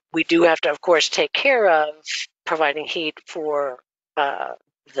 We do have to, of course, take care of providing heat for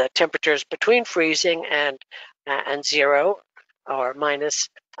the temperatures between freezing and 0 or minus,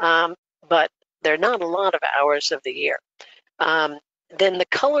 but there are not a lot of hours of the year. Then the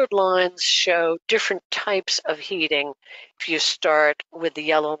colored lines show different types of heating. If you start with the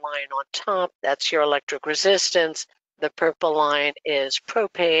yellow line on top, that's your electric resistance. The purple line is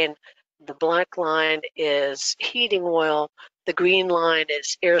propane. The black line is heating oil. The green line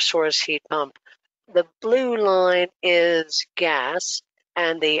is air source heat pump. The blue line is gas,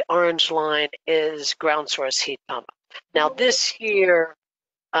 and the orange line is ground source heat pump. Now this here,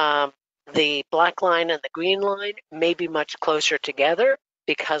 the black line and the green line may be much closer together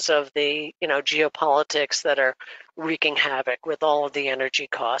because of the geopolitics that are wreaking havoc with all of the energy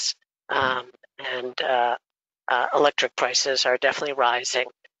costs, and electric prices are definitely rising,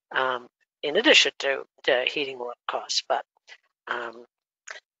 in addition to heating oil costs. But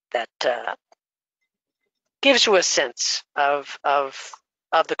that gives you a sense of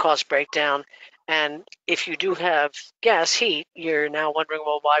the cost breakdown. And if you do have gas heat, you're now wondering,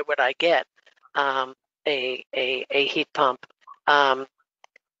 well, why would I get a heat pump? And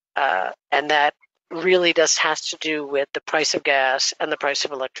that really has to do with the price of gas and the price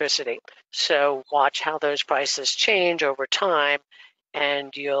of electricity. So watch how those prices change over time,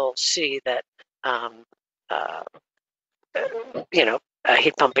 and you'll see that a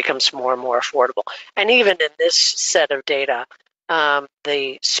heat pump becomes more and more affordable. And even in this set of data,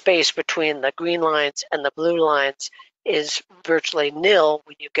 the space between the green lines and the blue lines is virtually nil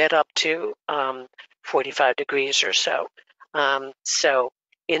when you get up to 45 degrees or so. So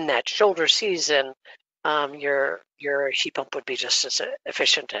in that shoulder season, your heat pump would be just as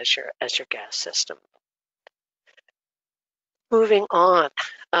efficient as your gas system. Moving on.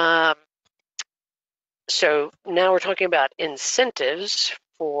 So now we're talking about incentives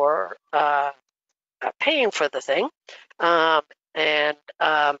for paying for the thing. And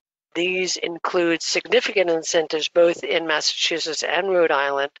these include significant incentives both in Massachusetts and Rhode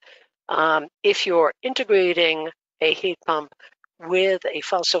Island. If you're integrating a heat pump with a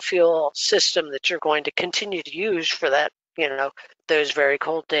fossil fuel system that you're going to continue to use for that, those very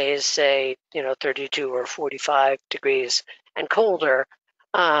cold days, say, 32 or 45 degrees and colder,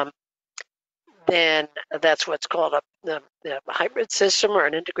 then that's what's called the hybrid system or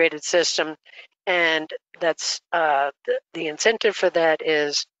an integrated system. And that's the incentive for that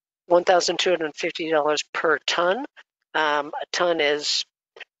is $1,250 per ton. A ton is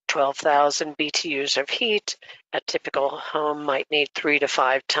 12,000 BTUs of heat. A typical home might need 3 to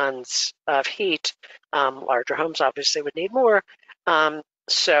 5 tons of heat. Larger homes obviously would need more.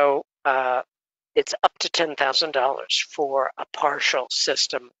 So it's up to $10,000 for a partial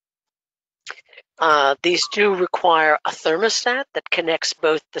system. These do require a thermostat that connects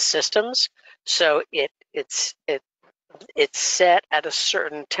both the systems. So it's set at a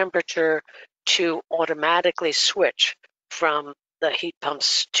certain temperature to automatically switch from the heat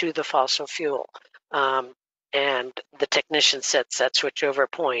pumps to the fossil fuel. And the technician sets that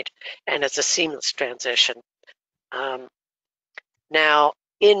switchover point, and it's a seamless transition. Now,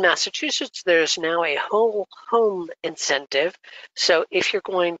 in Massachusetts, there's now a whole home incentive. So if you're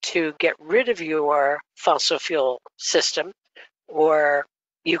going to get rid of your fossil fuel system, or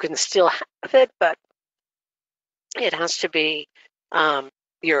you can still have it, but it has to be,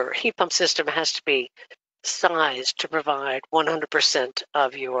 your heat pump system has to be sized to provide 100%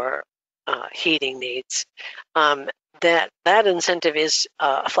 of your heating needs. That incentive is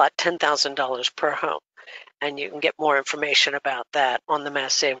a flat $10,000 per home. And you can get more information about that on the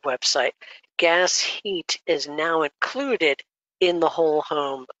Mass Save website. Gas heat is now included in the whole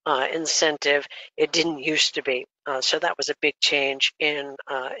home incentive. It didn't used to be, so that was a big change in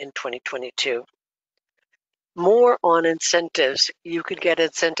 2022. More on incentives. You could get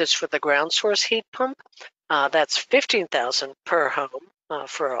incentives for the ground source heat pump. That's $15,000 per home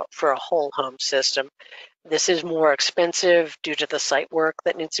for a whole home system. This is more expensive due to the site work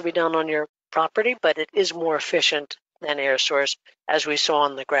that needs to be done on your property, but it is more efficient than air source, as we saw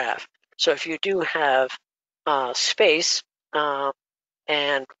on the graph. So if you do have space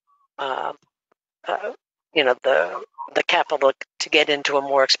and you know, the capital to get into a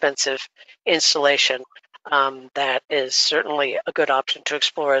more expensive installation, that is certainly a good option to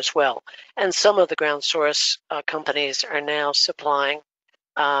explore as well. And some of the ground source companies are now supplying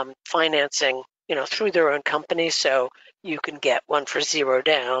financing, you know, through their own company, so you can get one for zero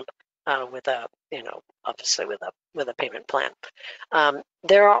down with a, you know, obviously with a payment plan.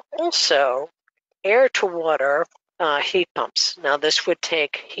 There are also air to water heat pumps. Now this would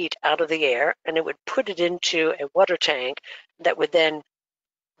take heat out of the air and it would put it into a water tank that would then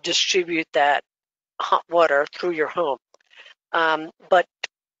distribute that hot water through your home. But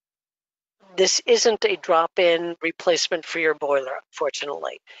this isn't a drop-in replacement for your boiler,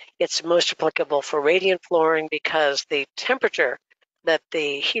 unfortunately. It's most applicable for radiant flooring because the temperature that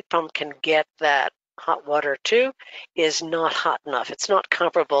the heat pump can get that hot water to is not hot enough. It's not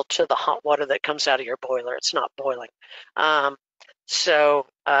comparable to the hot water that comes out of your boiler. It's not boiling. And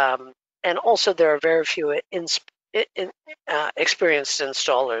also there are very few experienced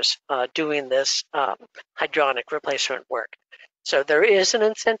installers doing this hydronic replacement work. So there is an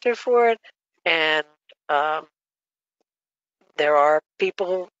incentive for it, and there are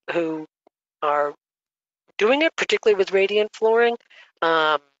people who are doing it, particularly with radiant flooring,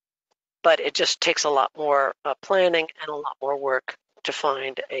 but it just takes a lot more planning and a lot more work to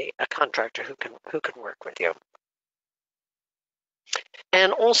find a contractor who can work with you.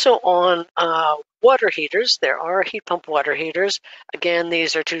 And also on water heaters, there are heat pump water heaters. Again,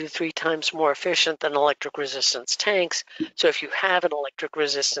 these are 2 to 3 times more efficient than electric resistance tanks. So if you have an electric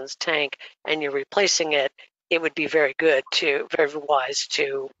resistance tank and you're replacing it, it would be very wise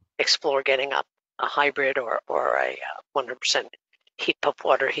to explore getting a hybrid or a 100% heat pump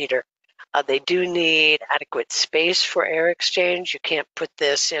water heater. They do need adequate space for air exchange. You can't put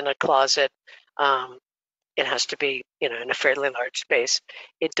this in a closet. It has to be, you know, in a fairly large space.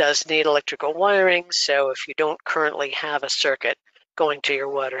 It does need electrical wiring, so if you don't currently have a circuit going to your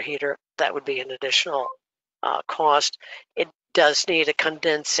water heater, that would be an additional cost. It does need a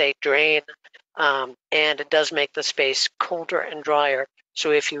condensate drain, and it does make the space colder and drier.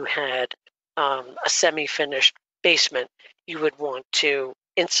 So if you had a semi-finished basement, you would want to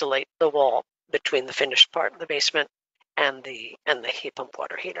insulate the wall between the finished part of the basement and the heat pump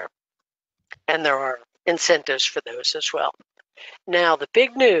water heater. And there are incentives for those as well. Now, the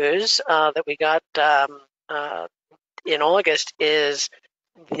big news that we got in August is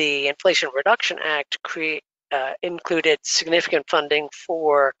the Inflation Reduction Act included significant funding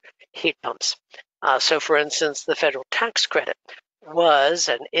for heat pumps. So, for instance, the federal tax credit was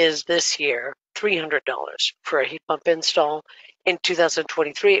and is this year $300 for a heat pump install. In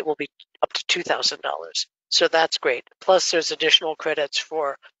 2023, it will be up to $2,000. So that's great. Plus, there's additional credits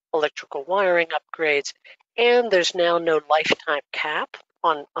for electrical wiring upgrades, and there's now no lifetime cap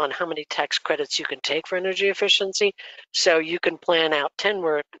on how many tax credits you can take for energy efficiency. So you can plan out 10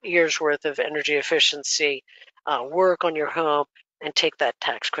 years worth of energy efficiency work on your home and take that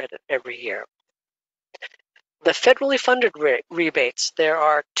tax credit every year. The federally funded rebates, there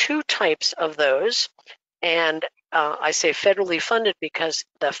are 2 types of those, and I say federally funded because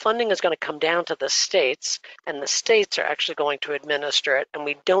the funding is going to come down to the states, and the states are actually going to administer it, and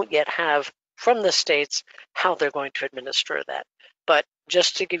we don't yet have from the states how they're going to administer that. But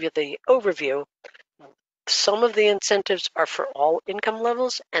just to give you the overview, some of the incentives are for all income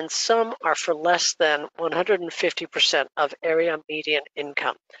levels, and some are for less than 150% of area median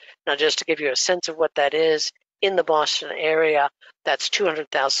income. Now, just to give you a sense of what that is, in the Boston area, that's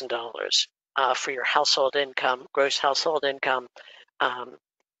 $200,000. For your household income, gross household income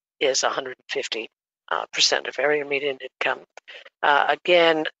is 150% of area median income.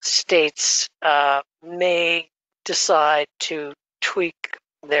 Again, states may decide to tweak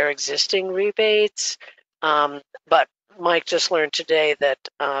their existing rebates, but Mike just learned today that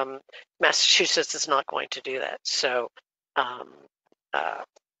Massachusetts is not going to do that. So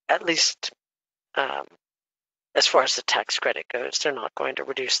at least as far as the tax credit goes, they're not going to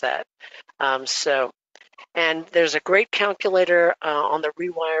reduce that. And there's a great calculator on the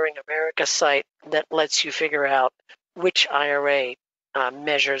Rewiring America site that lets you figure out which IRA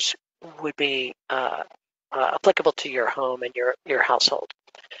measures would be applicable to your home and your household.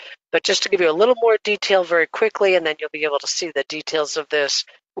 But just to give you a little more detail very quickly, and then you'll be able to see the details of this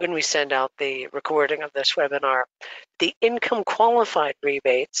when we send out the recording of this webinar. The income qualified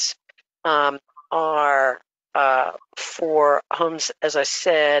rebates are for homes, as I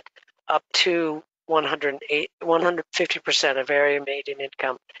said, up to 150% of area median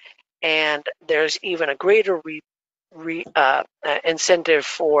income. And there's even a greater incentive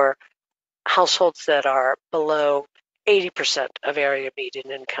for households that are below 80% of area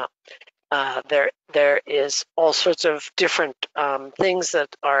median income. There is all sorts of different things that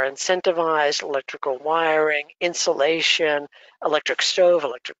are incentivized: electrical wiring, insulation, electric stove,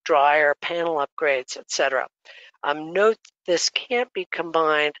 electric dryer, panel upgrades, etc. Note this can't be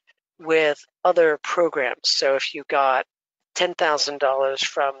combined with other programs. So if you got $10,000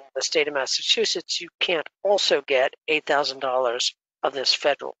 from the state of Massachusetts, you can't also get $8,000 of this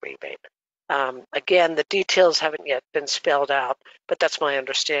federal rebate. Again, the details haven't yet been spelled out, but that's my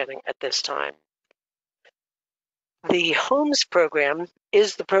understanding at this time. The HOMES program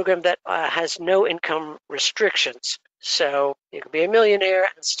is the program that has no income restrictions. So you can be a millionaire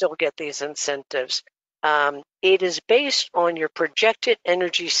and still get these incentives. It is based on your projected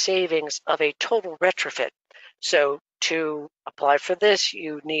energy savings of a total retrofit. So to apply for this,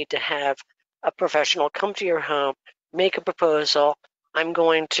 you need to have a professional come to your home, make a proposal. I'm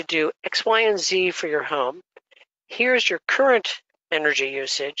going to do X, Y, and Z for your home. Here's your current energy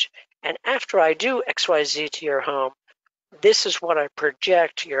usage. And after I do X, Y, Z to your home, this is what I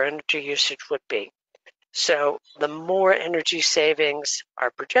project your energy usage would be. So the more energy savings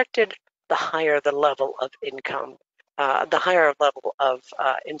are projected, the higher the level of income, the higher level of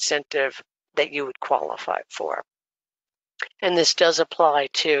incentive that you would qualify for. And this does apply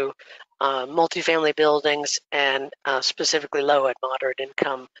to multifamily buildings and specifically low and moderate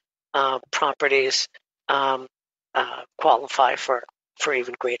income properties qualify for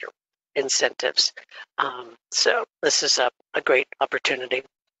even greater incentives. So this is a great opportunity.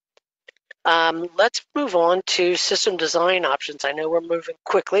 Let's move on to system design options. I know we're moving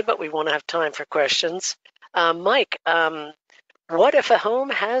quickly, but we want to have time for questions. Mike, what if a home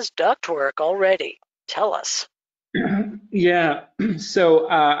has ductwork already? Tell us. Yeah, so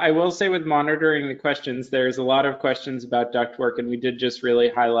I will say with monitoring the questions, there's a lot of questions about ductwork, and we did just really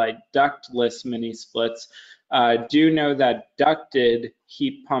highlight ductless mini splits. Do know that ducted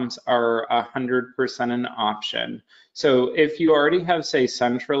heat pumps are 100% an option. So if you already have, say,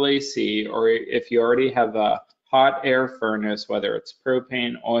 central AC, or if you already have a hot air furnace, whether it's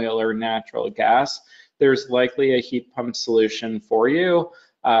propane, oil, or natural gas, there's likely a heat pump solution for you.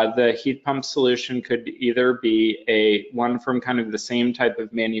 The heat pump solution could either be one from kind of the same type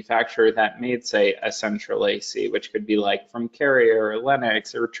of manufacturer that made, say, a central AC, which could be like from Carrier or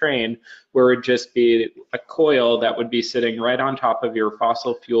Lennox or Trane, where it would just be a coil that would be sitting right on top of your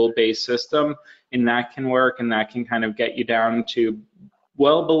fossil fuel-based system, and that can work, and that can kind of get you down to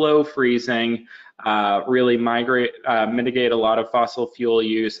well below freezing, really mitigate a lot of fossil fuel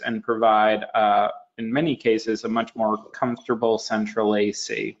use, and provide in many cases, a much more comfortable central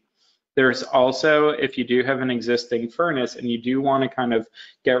AC. There's also, if you do have an existing furnace and you do want to kind of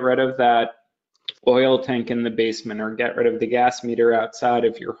get rid of that oil tank in the basement or get rid of the gas meter outside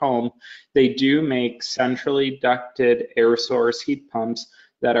of your home, they do make centrally ducted air source heat pumps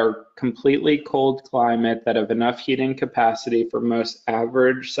that are completely cold climate, that have enough heating capacity for most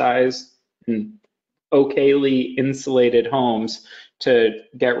average size and okayly insulated homes to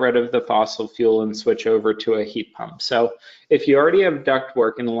get rid of the fossil fuel and switch over to a heat pump. So if you already have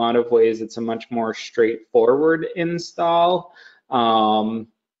ductwork, in a lot of ways, it's a much more straightforward install than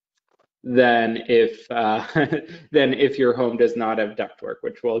if your home does not have ductwork,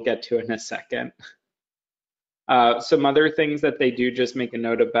 which we'll get to in a second. Some other things that they do just make a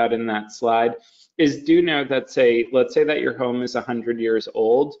note about in that slide is, do know that, let's say that your home is 100 years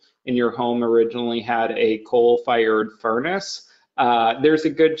old and your home originally had a coal-fired furnace. There's a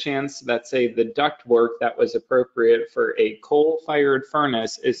good chance that, say, the ductwork that was appropriate for a coal-fired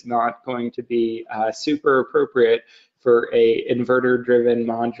furnace is not going to be super appropriate for a inverter-driven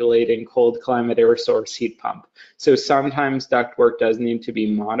modulating cold climate air source heat pump. So sometimes ductwork does need to be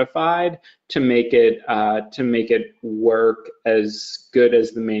modified to make it work as good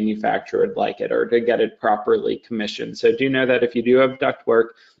as the manufacturer would like it, or to get it properly commissioned. So do know that if you do have ductwork,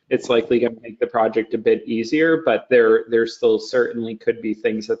 it's likely going to make the project a bit easier, but there still certainly could be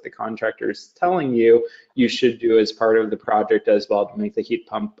things that the contractor is telling you should do as part of the project as well to make the heat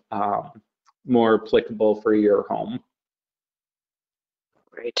pump more applicable for your home.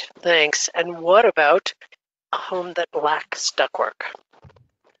 Great, thanks. And what about a home that lacks ductwork?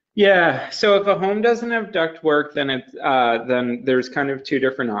 Yeah, so if a home doesn't have ductwork, then there's kind of two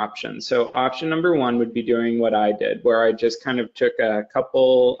different options. So option number one would be doing what I did, where I just kind of took a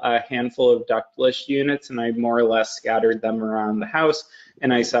handful of ductless units and I more or less scattered them around the house,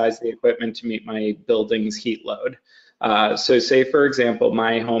 and I sized the equipment to meet my building's heat load. So say, for example,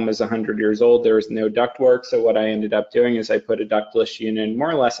 my home is 100 years old, there was no ductwork, so what I ended up doing is I put a ductless unit in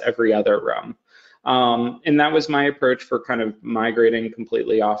more or less every other room. And that was my approach for kind of migrating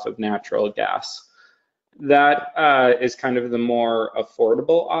completely off of natural gas. That is kind of the more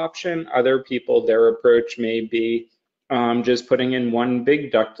affordable option. Other people, their approach may be just putting in one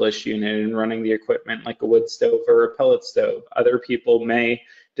big ductless unit and running the equipment like a wood stove or a pellet stove. Other people may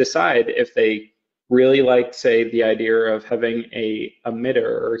decide if they really like, say, the idea of having a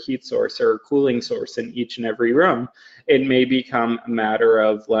emitter or heat source or a cooling source in each and every room, it may become a matter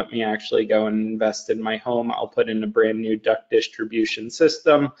of, let me actually go and invest in my home. I'll put in a brand new duct distribution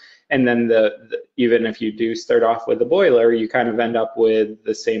system. And then even if you do start off with a boiler, you kind of end up with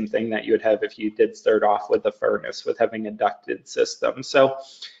the same thing that you would have if you did start off with a furnace, with having a ducted system. So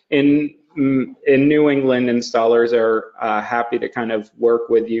in New England, installers are happy to kind of work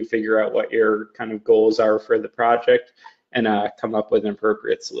with you, figure out what your kind of goals are for the project, and come up with an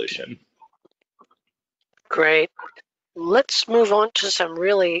appropriate solution. Great. Let's move on to some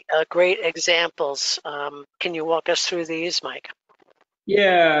really great examples. Can you walk us through these, Mike?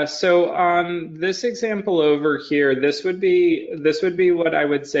 Yeah, so on this example over here, this would be what I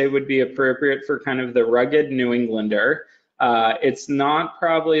would say would be appropriate for kind of the rugged New Englander. It's not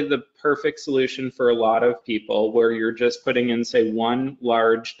probably the perfect solution for a lot of people, where you're just putting in, say, one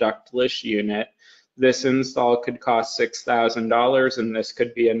large ductless unit. This install could cost $6,000, and this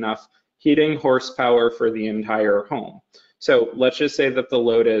could be enough heating horsepower for the entire home. So let's just say that the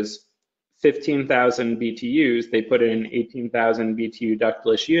load is 15,000 BTUs, they put in an 18,000 BTU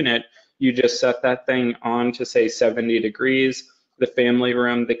ductless unit. You just set that thing on to, say, 70 degrees. The family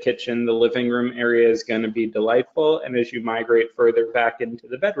room, the kitchen, the living room area is going to be delightful. And as you migrate further back into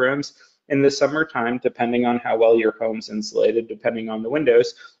the bedrooms, in the summertime, depending on how well your home's insulated, depending on the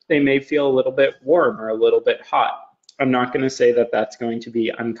windows, they may feel a little bit warm or a little bit hot. I'm not going to say that that's going to be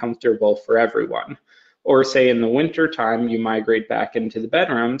uncomfortable for everyone. Or say in the winter time, you migrate back into the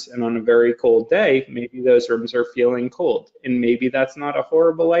bedrooms, and on a very cold day, maybe those rooms are feeling cold. And maybe that's not a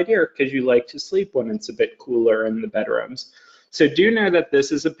horrible idea, because you like to sleep when it's a bit cooler in the bedrooms. So do know that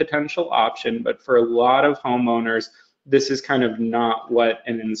this is a potential option, but for a lot of homeowners, this is kind of not what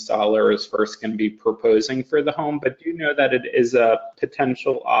an installer is first going to be proposing for the home. But do know that it is a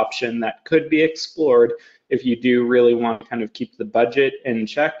potential option that could be explored if you do really want to kind of keep the budget in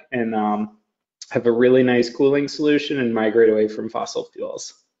check and have a really nice cooling solution and migrate away from fossil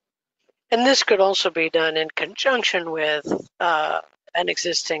fuels. And this could also be done in conjunction with an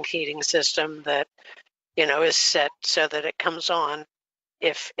existing heating system that, you know, is set so that it comes on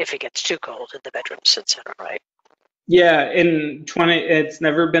if it gets too cold in the bedrooms, etc. Right? Yeah, it's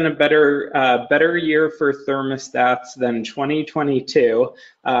never been a better year for thermostats than 2022,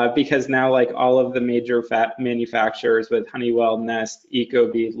 because now, like all of the major manufacturers with Honeywell, Nest,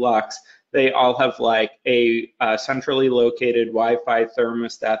 Ecobee, Lux, they all have like a centrally located Wi-Fi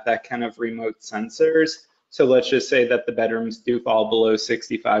thermostat that kind of remote sensors. So let's just say that the bedrooms do fall below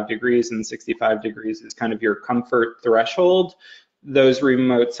 65 degrees, and 65 degrees is kind of your comfort threshold. Those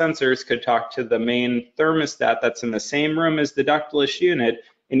remote sensors could talk to the main thermostat that's in the same room as the ductless unit,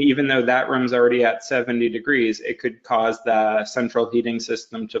 and even though that room's already at 70 degrees, it could cause the central heating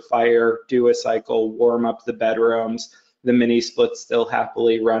system to fire, do a cycle, warm up the bedrooms. The mini split's still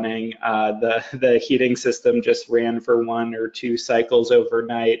happily running. The heating system just ran for 1 or 2 cycles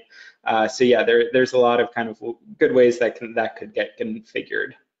overnight. So yeah, there's a lot of kind of good ways that could get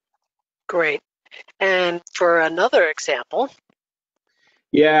configured. Great. And for another example.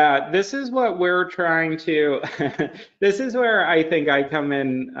 Yeah, this is what we're trying to, this is where I think I come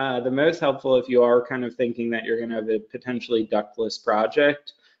in the most helpful if you are kind of thinking that you're going to have a potentially ductless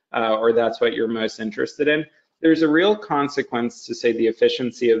project, or that's what you're most interested in. There's a real consequence to, say, the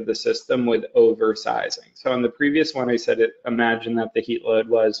efficiency of the system with oversizing. So on the previous one, I said, imagine that the heat load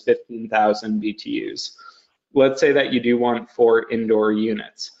was 15,000 BTUs. Let's say that you do want 4 indoor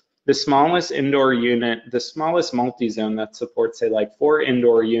units. The smallest indoor unit, the smallest multi-zone that supports, say, like 4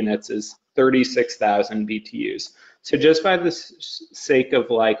 indoor units is 36,000 BTUs. So just by the sake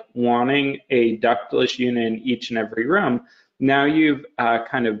of like wanting a ductless unit in each and every room, now you've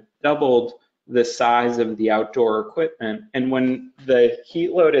kind of doubled the size of the outdoor equipment. And when the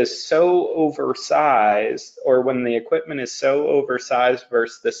heat load is so oversized, or when the equipment is so oversized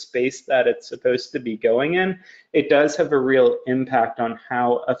versus the space that it's supposed to be going in, it does have a real impact on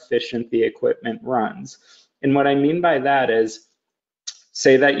how efficient the equipment runs. And what I mean by that is,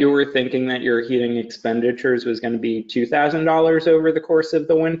 say that you were thinking that your heating expenditures was going to be $2,000 over the course of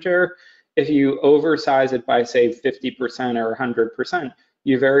the winter. If you oversize it by, say, 50% or 100%,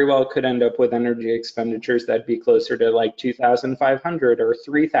 you very well could end up with energy expenditures that'd be closer to like $2,500 or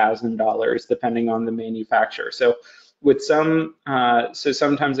 $3,000, depending on the manufacturer. So with some, so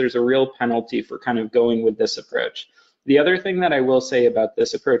sometimes there's a real penalty for kind of going with this approach. The other thing that I will say about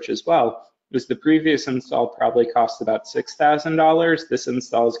this approach as well is the previous install probably cost about $6,000. This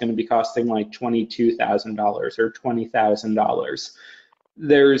install is going to be costing like $22,000 or $20,000.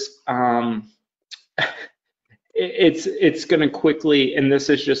 There's it's going to quickly, and this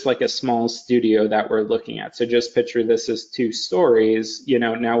is just like a small studio that we're looking at. So just picture this as 2 stories. You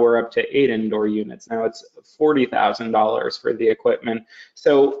know, now we're up to 8 indoor units. Now it's $40,000 for the equipment.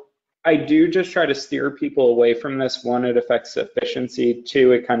 So I do just try to steer people away from this. 1, it affects efficiency.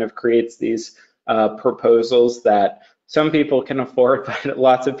 2, it kind of creates these proposals that some people can afford, but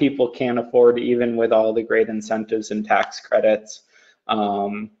lots of people can't afford, even with all the great incentives and tax credits.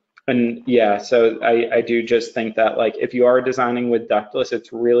 And yeah, so I do just think that, like, if you are designing with ductless,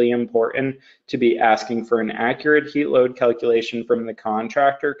 it's really important to be asking for an accurate heat load calculation from the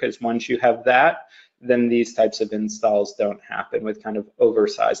contractor, because once you have that, then these types of installs don't happen with kind of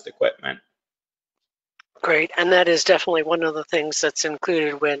oversized equipment. Great, and that is definitely one of the things that's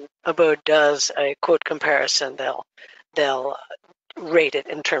included when Abode does a quote comparison. They'll rate it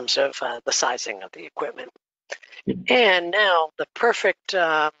in terms of the sizing of the equipment. And now the perfect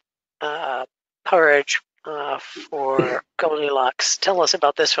porridge for Goldilocks. Tell us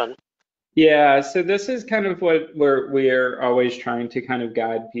about this one. Yeah, so this is kind of what we're always trying to kind of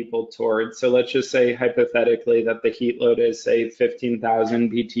guide people towards. So let's just say hypothetically that the heat load is, say,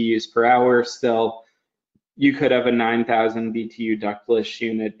 15,000 BTUs per hour. Still, you could have a 9,000 BTU ductless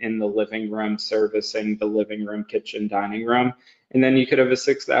unit in the living room servicing the living room, kitchen, dining room. And then you could have a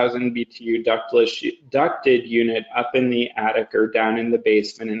 6,000 BTU ducted unit up in the attic or down in the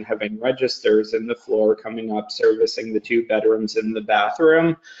basement, and having registers in the floor coming up servicing the 2 bedrooms in the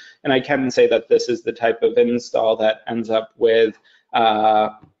bathroom. And I can say that this is the type of install that ends up with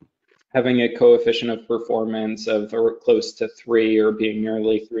having a coefficient of performance of close to 3, or being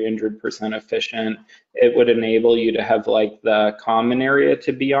nearly 300% efficient. It would enable you to have like the common area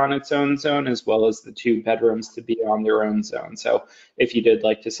to be on its own zone, as well as the 2 bedrooms to be on their own zone. So if you did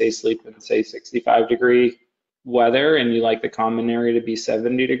like to say sleep in, say, 65-degree weather, and you like the common area to be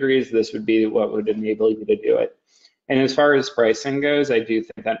 70 degrees, this would be what would enable you to do it. And as far as pricing goes, I do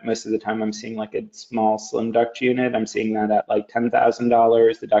think that most of the time I'm seeing like a small slim duct unit. I'm seeing that at like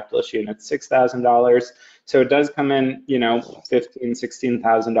 $10,000, the ductless unit $6,000. So it does come in, you know, $15,000,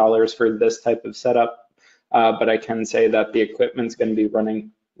 $16,000 for this type of setup. But I can say that the equipment's going to be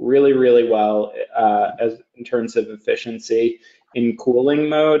running really, really well as in terms of efficiency. In cooling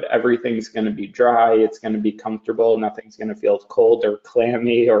mode, everything's going to be dry. It's going to be comfortable. Nothing's going to feel cold or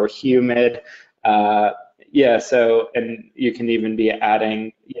clammy or humid. Yeah, so, and you can even be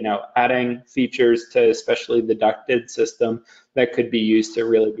adding, you know, adding features to especially the ducted system that could be used to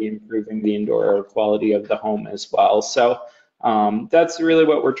really be improving the indoor air quality of the home as well. So that's really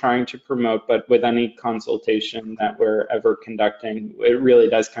what we're trying to promote. But with any consultation that we're ever conducting, it really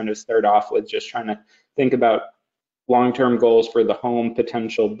does kind of start off with just trying to think about long-term goals for the home,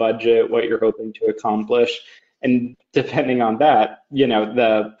 potential budget, what you're hoping to accomplish. And depending on that, you know,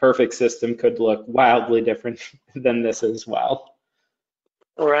 the perfect system could look wildly different than this as well.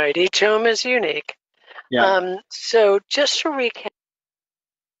 Right, each home is unique. Yeah. So just to recap.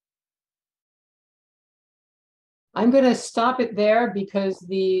 I'm going to stop it there because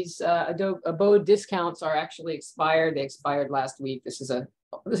these Abode discounts are actually expired. They expired last week. This is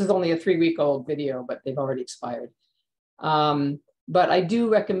only a 3-week-old video, but they've already expired. But I do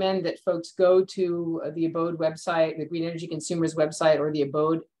recommend that folks go to the Abode website, the Green Energy Consumers website, or the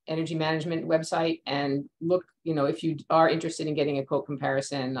Abode Energy Management website, and look, you know, if you are interested in getting a quote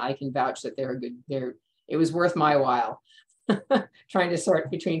comparison, I can vouch that they're good. It was worth my while trying to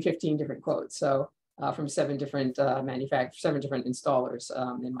sort between 15 different quotes. So from 7 different manufacturers, 7 different installers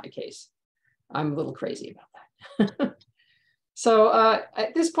in my case. I'm a little crazy about that. So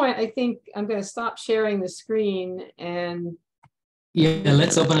at this point, I think I'm going to stop sharing the screen and yeah,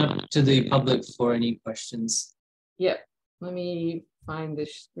 let's open up to the public for any questions. Yep. Let me find the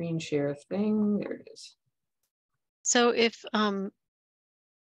screen share thing. There it is. So if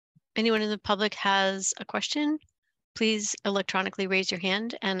anyone in the public has a question, please electronically raise your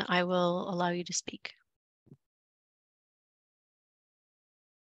hand and I will allow you to speak.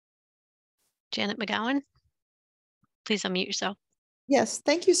 Janet McGowan, please unmute yourself. Yes,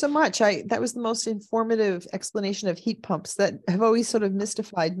 thank you so much. That was the most informative explanation of heat pumps that have always sort of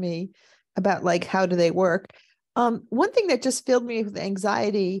mystified me about, like, how do they work? One thing that just filled me with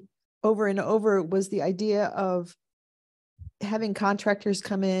anxiety over and over was the idea of having contractors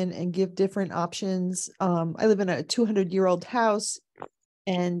come in and give different options. I live in a 200-year-old house,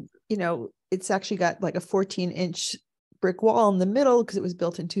 and, you know, it's actually got like a 14-inch brick wall in the middle because it was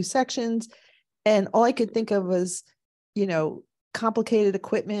built in 2 sections. And all I could think of was, you know, complicated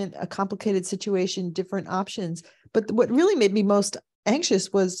equipment, a complicated situation, different options. But what really made me most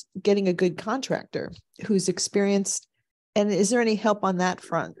anxious was getting a good contractor who's experienced. And is there any help on that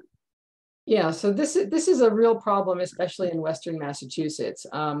front? Yeah, so this is a real problem, especially in Western Massachusetts.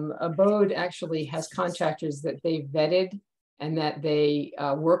 Abode actually has contractors that they've vetted and that they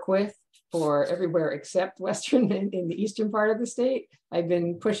work with for everywhere except Western in the eastern part of the state. I've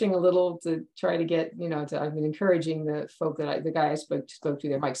been pushing a little to try to get, you know, I've been encouraging the folk that the guy I spoke to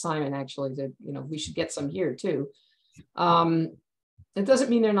there, Mike Simon, actually, that, you know, we should get some here too. It doesn't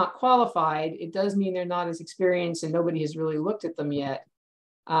mean they're not qualified. It does mean they're not as experienced and nobody has really looked at them yet.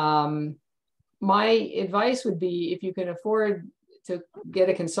 My advice would be, if you can afford to get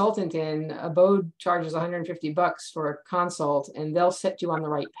a consultant in, Abode charges $150 for a consult and they'll set you on the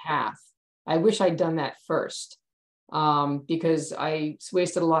right path. I wish I'd done that first because I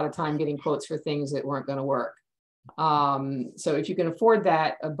wasted a lot of time getting quotes for things that weren't going to work. So if you can afford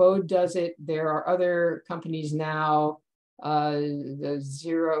that, Abode does it. There are other companies now, the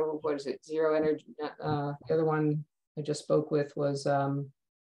Zero, what is it? Zero Energy. The other one I just spoke with was,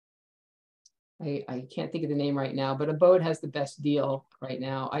 I can't think of the name right now, but Abode has the best deal right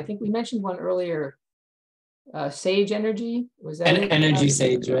now. I think we mentioned one earlier, Sage Energy, was that it? Energy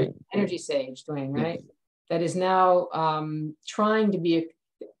Sage, right? Energy Sage, Dwayne, right? That is now trying to be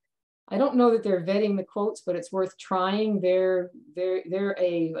I don't know that they're vetting the quotes, but it's worth trying. They're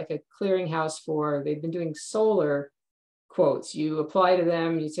like a clearinghouse for, they've been doing solar quotes. You apply to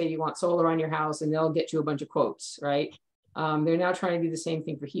them, you say you want solar on your house, and they'll get you a bunch of quotes, right? They're now trying to do the same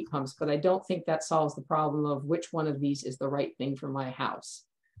thing for heat pumps, but I don't think that solves the problem of which one of these is the right thing for my house.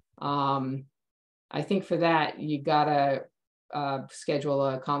 I think for that, you gotta schedule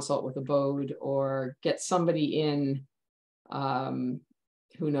a consult with Abode or get somebody in,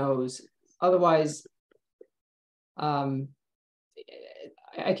 who knows. Otherwise, I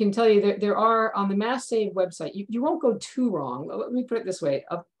can tell you that there are, on the Mass Save website, you won't go too wrong. Let me put it this way.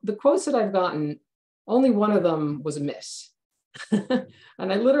 The quotes that I've gotten, only one of them was a miss. And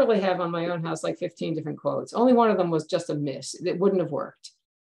I literally have on my own house like 15 different quotes. Only one of them was just a miss. It wouldn't have worked.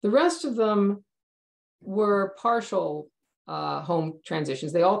 The rest of them were partial home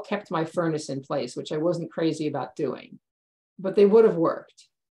transitions. They all kept my furnace in place, which I wasn't crazy about doing, but they would have worked.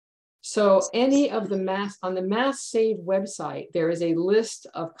 So any of the on the Mass Save website, there is a list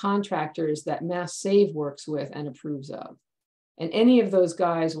of contractors that Mass Save works with and approves of. And any of those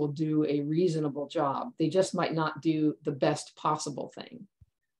guys will do a reasonable job. They just might not do the best possible thing.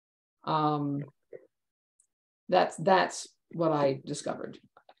 That's what I discovered.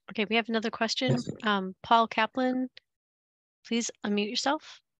 Okay, we have another question. Paul Kaplan, please unmute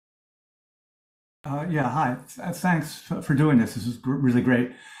yourself. Yeah, hi. Thanks for doing this. This is really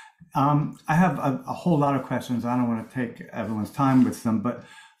great. I have a whole lot of questions. I don't want to take everyone's time with them, but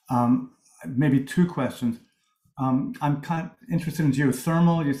maybe 2 questions. I'm kind of interested in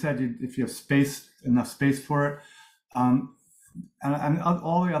geothermal. You said if you have enough space for it. And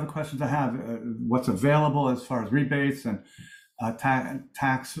all the other questions I have, what's available as far as rebates and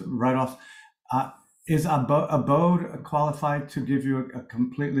tax write-offs. Is Abode qualified to give you a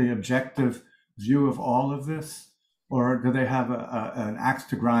completely objective view of all of this? Or do they have an axe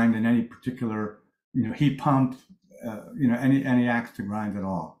to grind in any particular, heat pump, any axe to grind at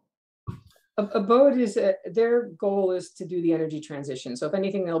all? Abode is, their goal is to do the energy transition. So if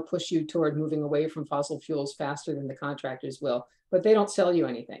anything, they'll push you toward moving away from fossil fuels faster than the contractors will, but they don't sell you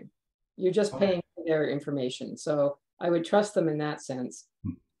anything. You're just paying for their information. So I would trust them in that sense.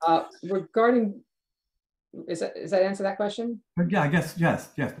 Regarding, does that answer that question? Yeah, I guess, yes,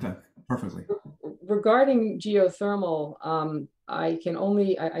 perfectly. Regarding geothermal, I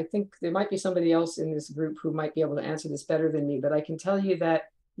think there might be somebody else in this group who might be able to answer this better than me, but I can tell you that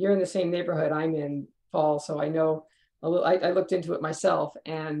you're in the same neighborhood I'm in, Paul, so I know a little. I looked into it myself,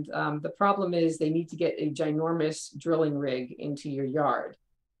 and the problem is they need to get a ginormous drilling rig into your yard.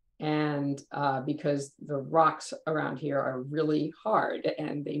 And because the rocks around here are really hard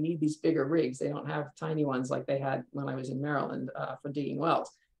and they need these bigger rigs. They don't have tiny ones like they had when I was in Maryland for digging wells.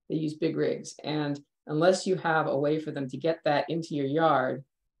 They use big rigs. And unless you have a way for them to get that into your yard,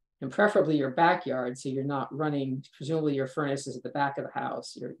 and preferably your backyard, so you're not running, presumably your furnace is at the back of the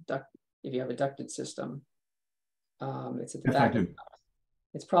house, your duct, if you have a ducted system, it's at the back of the house.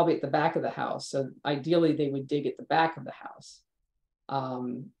 It's probably at the back of the house. So ideally they would dig at the back of the house.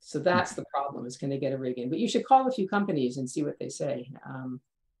 So that's the problem, is can they get a rig in? But you should call a few companies and see what they say.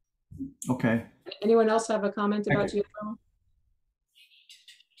 Okay. Anyone else have a comment about geothermal?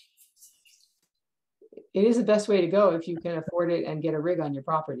 it is the best way to go if you can afford it and get a rig on your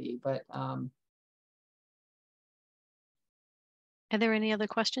property. But are there any other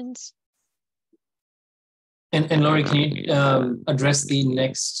questions? And Lori, can you address the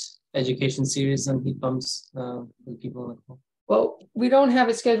next education series on heat pumps for people on the call? Well, we don't have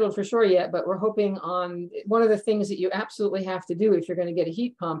it scheduled for sure yet, but we're hoping on one of the things that you absolutely have to do if you're going to get a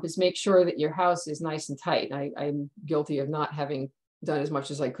heat pump is make sure that your house is nice and tight. I'm guilty of not having done as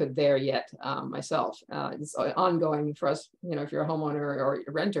much as I could there yet myself. It's ongoing for us, you know, if you're a homeowner or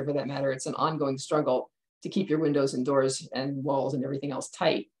a renter for that matter, it's an ongoing struggle to keep your windows and doors and walls and everything else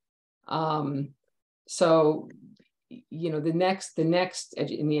tight. So, you know, the next in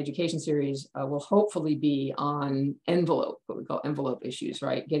the education series will hopefully be on envelope, what we call envelope issues,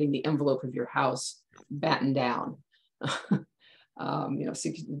 right? Getting the envelope of your house battened down, you know,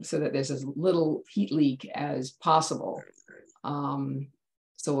 so that there's as little heat leak as possible.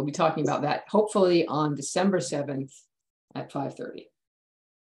 So we'll be talking about that hopefully on December 7th at 5:30.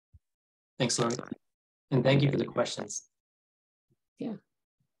 Thanks, Lori. And thank you for the questions. Yeah.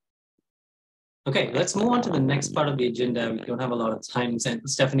 Okay, let's move on to the next part of the agenda. We don't have a lot of time. And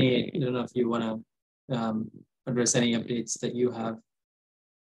Stephanie, I don't know if you want to address any updates that you have.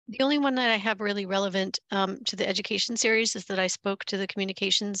 The only one that I have really relevant to the education series is that I spoke to the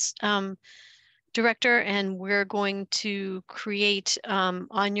communications director, and we're going to create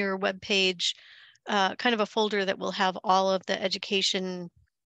on your webpage kind of a folder that will have all of the education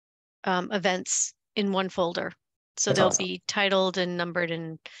events in one folder. So they'll be titled and numbered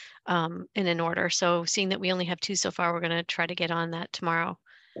and in an order. So seeing that we only have 2 so far, we're going to try to get on that tomorrow.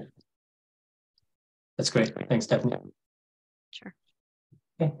 That's great. Thanks, Stephanie. Sure.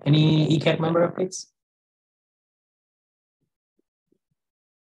 Okay. Any ECAC member updates?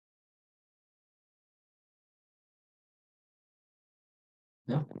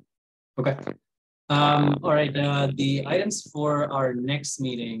 No? Okay. All right. The items for our next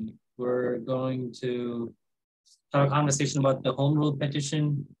meeting, we're going to have a conversation about the home rule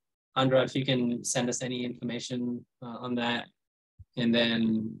petition. Andra, if you can send us any information on that. And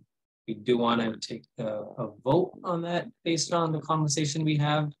then we do want to take a vote on that based on the conversation we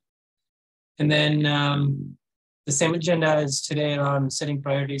have. And then the same agenda as today on setting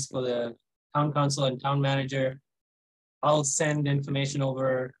priorities for the town council and town manager. I'll send information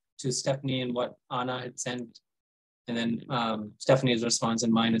over to Stephanie and what Anna had sent. And then Stephanie's response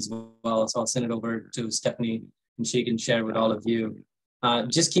and mine as well. So I'll send it over to Stephanie and she can share with all of you.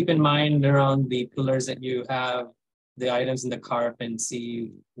 Just keep in mind around the pillars that you have, the items in the CARP, and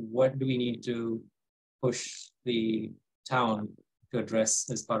see what do we need to push the town to address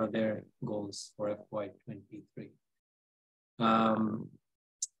as part of their goals for FY23.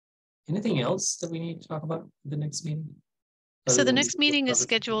 Anything else that we need to talk about at the next meeting? So the next meeting is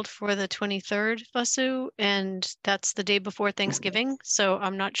scheduled for the 23rd, Vasu, and that's the day before Thanksgiving. So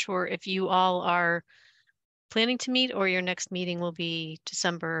I'm not sure if you all are planning to meet or your next meeting will be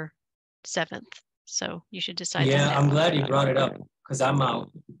December 7th. So you should decide. Yeah, I'm glad you brought it up because I'm out.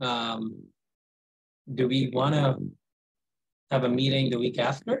 Do we want to have a meeting the week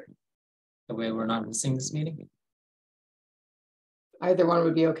after? The way we're not missing this meeting? Either one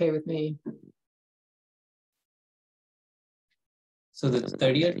would be okay with me. So the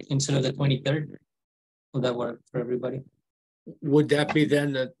 30th instead of the 23rd, will that work for everybody? Would that be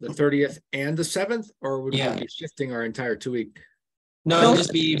then the 30th and the 7th, or would we be shifting our entire 2-week? No, it'll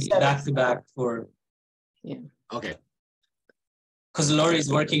just be back to back for. Yeah. Okay. Because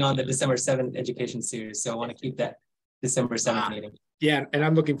Lori's working on the December 7th education series, so I want to keep that December 7th meeting. Yeah, and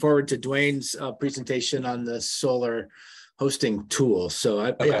I'm looking forward to Dwayne's presentation on the solar hosting tool. So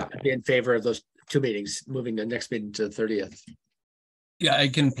I'd be in favor of those 2 meetings, moving the next meeting to the 30th. Yeah, I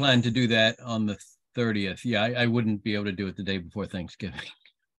can plan to do that on the 30th. Yeah, I wouldn't be able to do it the day before Thanksgiving.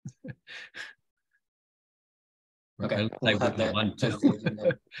 Okay, I wouldn't want to.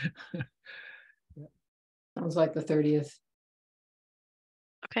 Sounds like the 30th.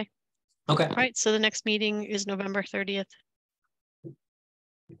 Okay. Okay. All right. So the next meeting is November 30th.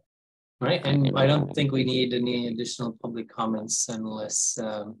 Right, and I don't think we need any additional public comments unless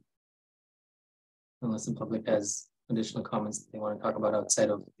the public has additional comments that they want to talk about outside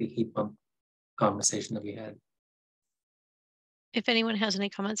of the heat pump conversation that we had. If anyone has any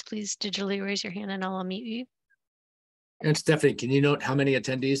comments, please digitally raise your hand and I'll unmute you. And Stephanie, can you note how many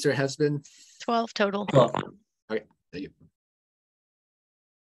attendees there has been? 12 total. 12. Okay, thank you.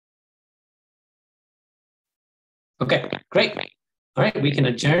 Okay, great. All right, we can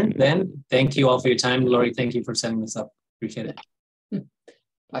adjourn then. Thank you all for your time. Lori, thank you for setting this up. Appreciate it.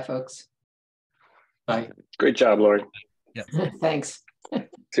 Bye, folks. Bye. Great job, Lori. Yeah. Thanks.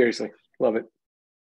 Seriously, love it.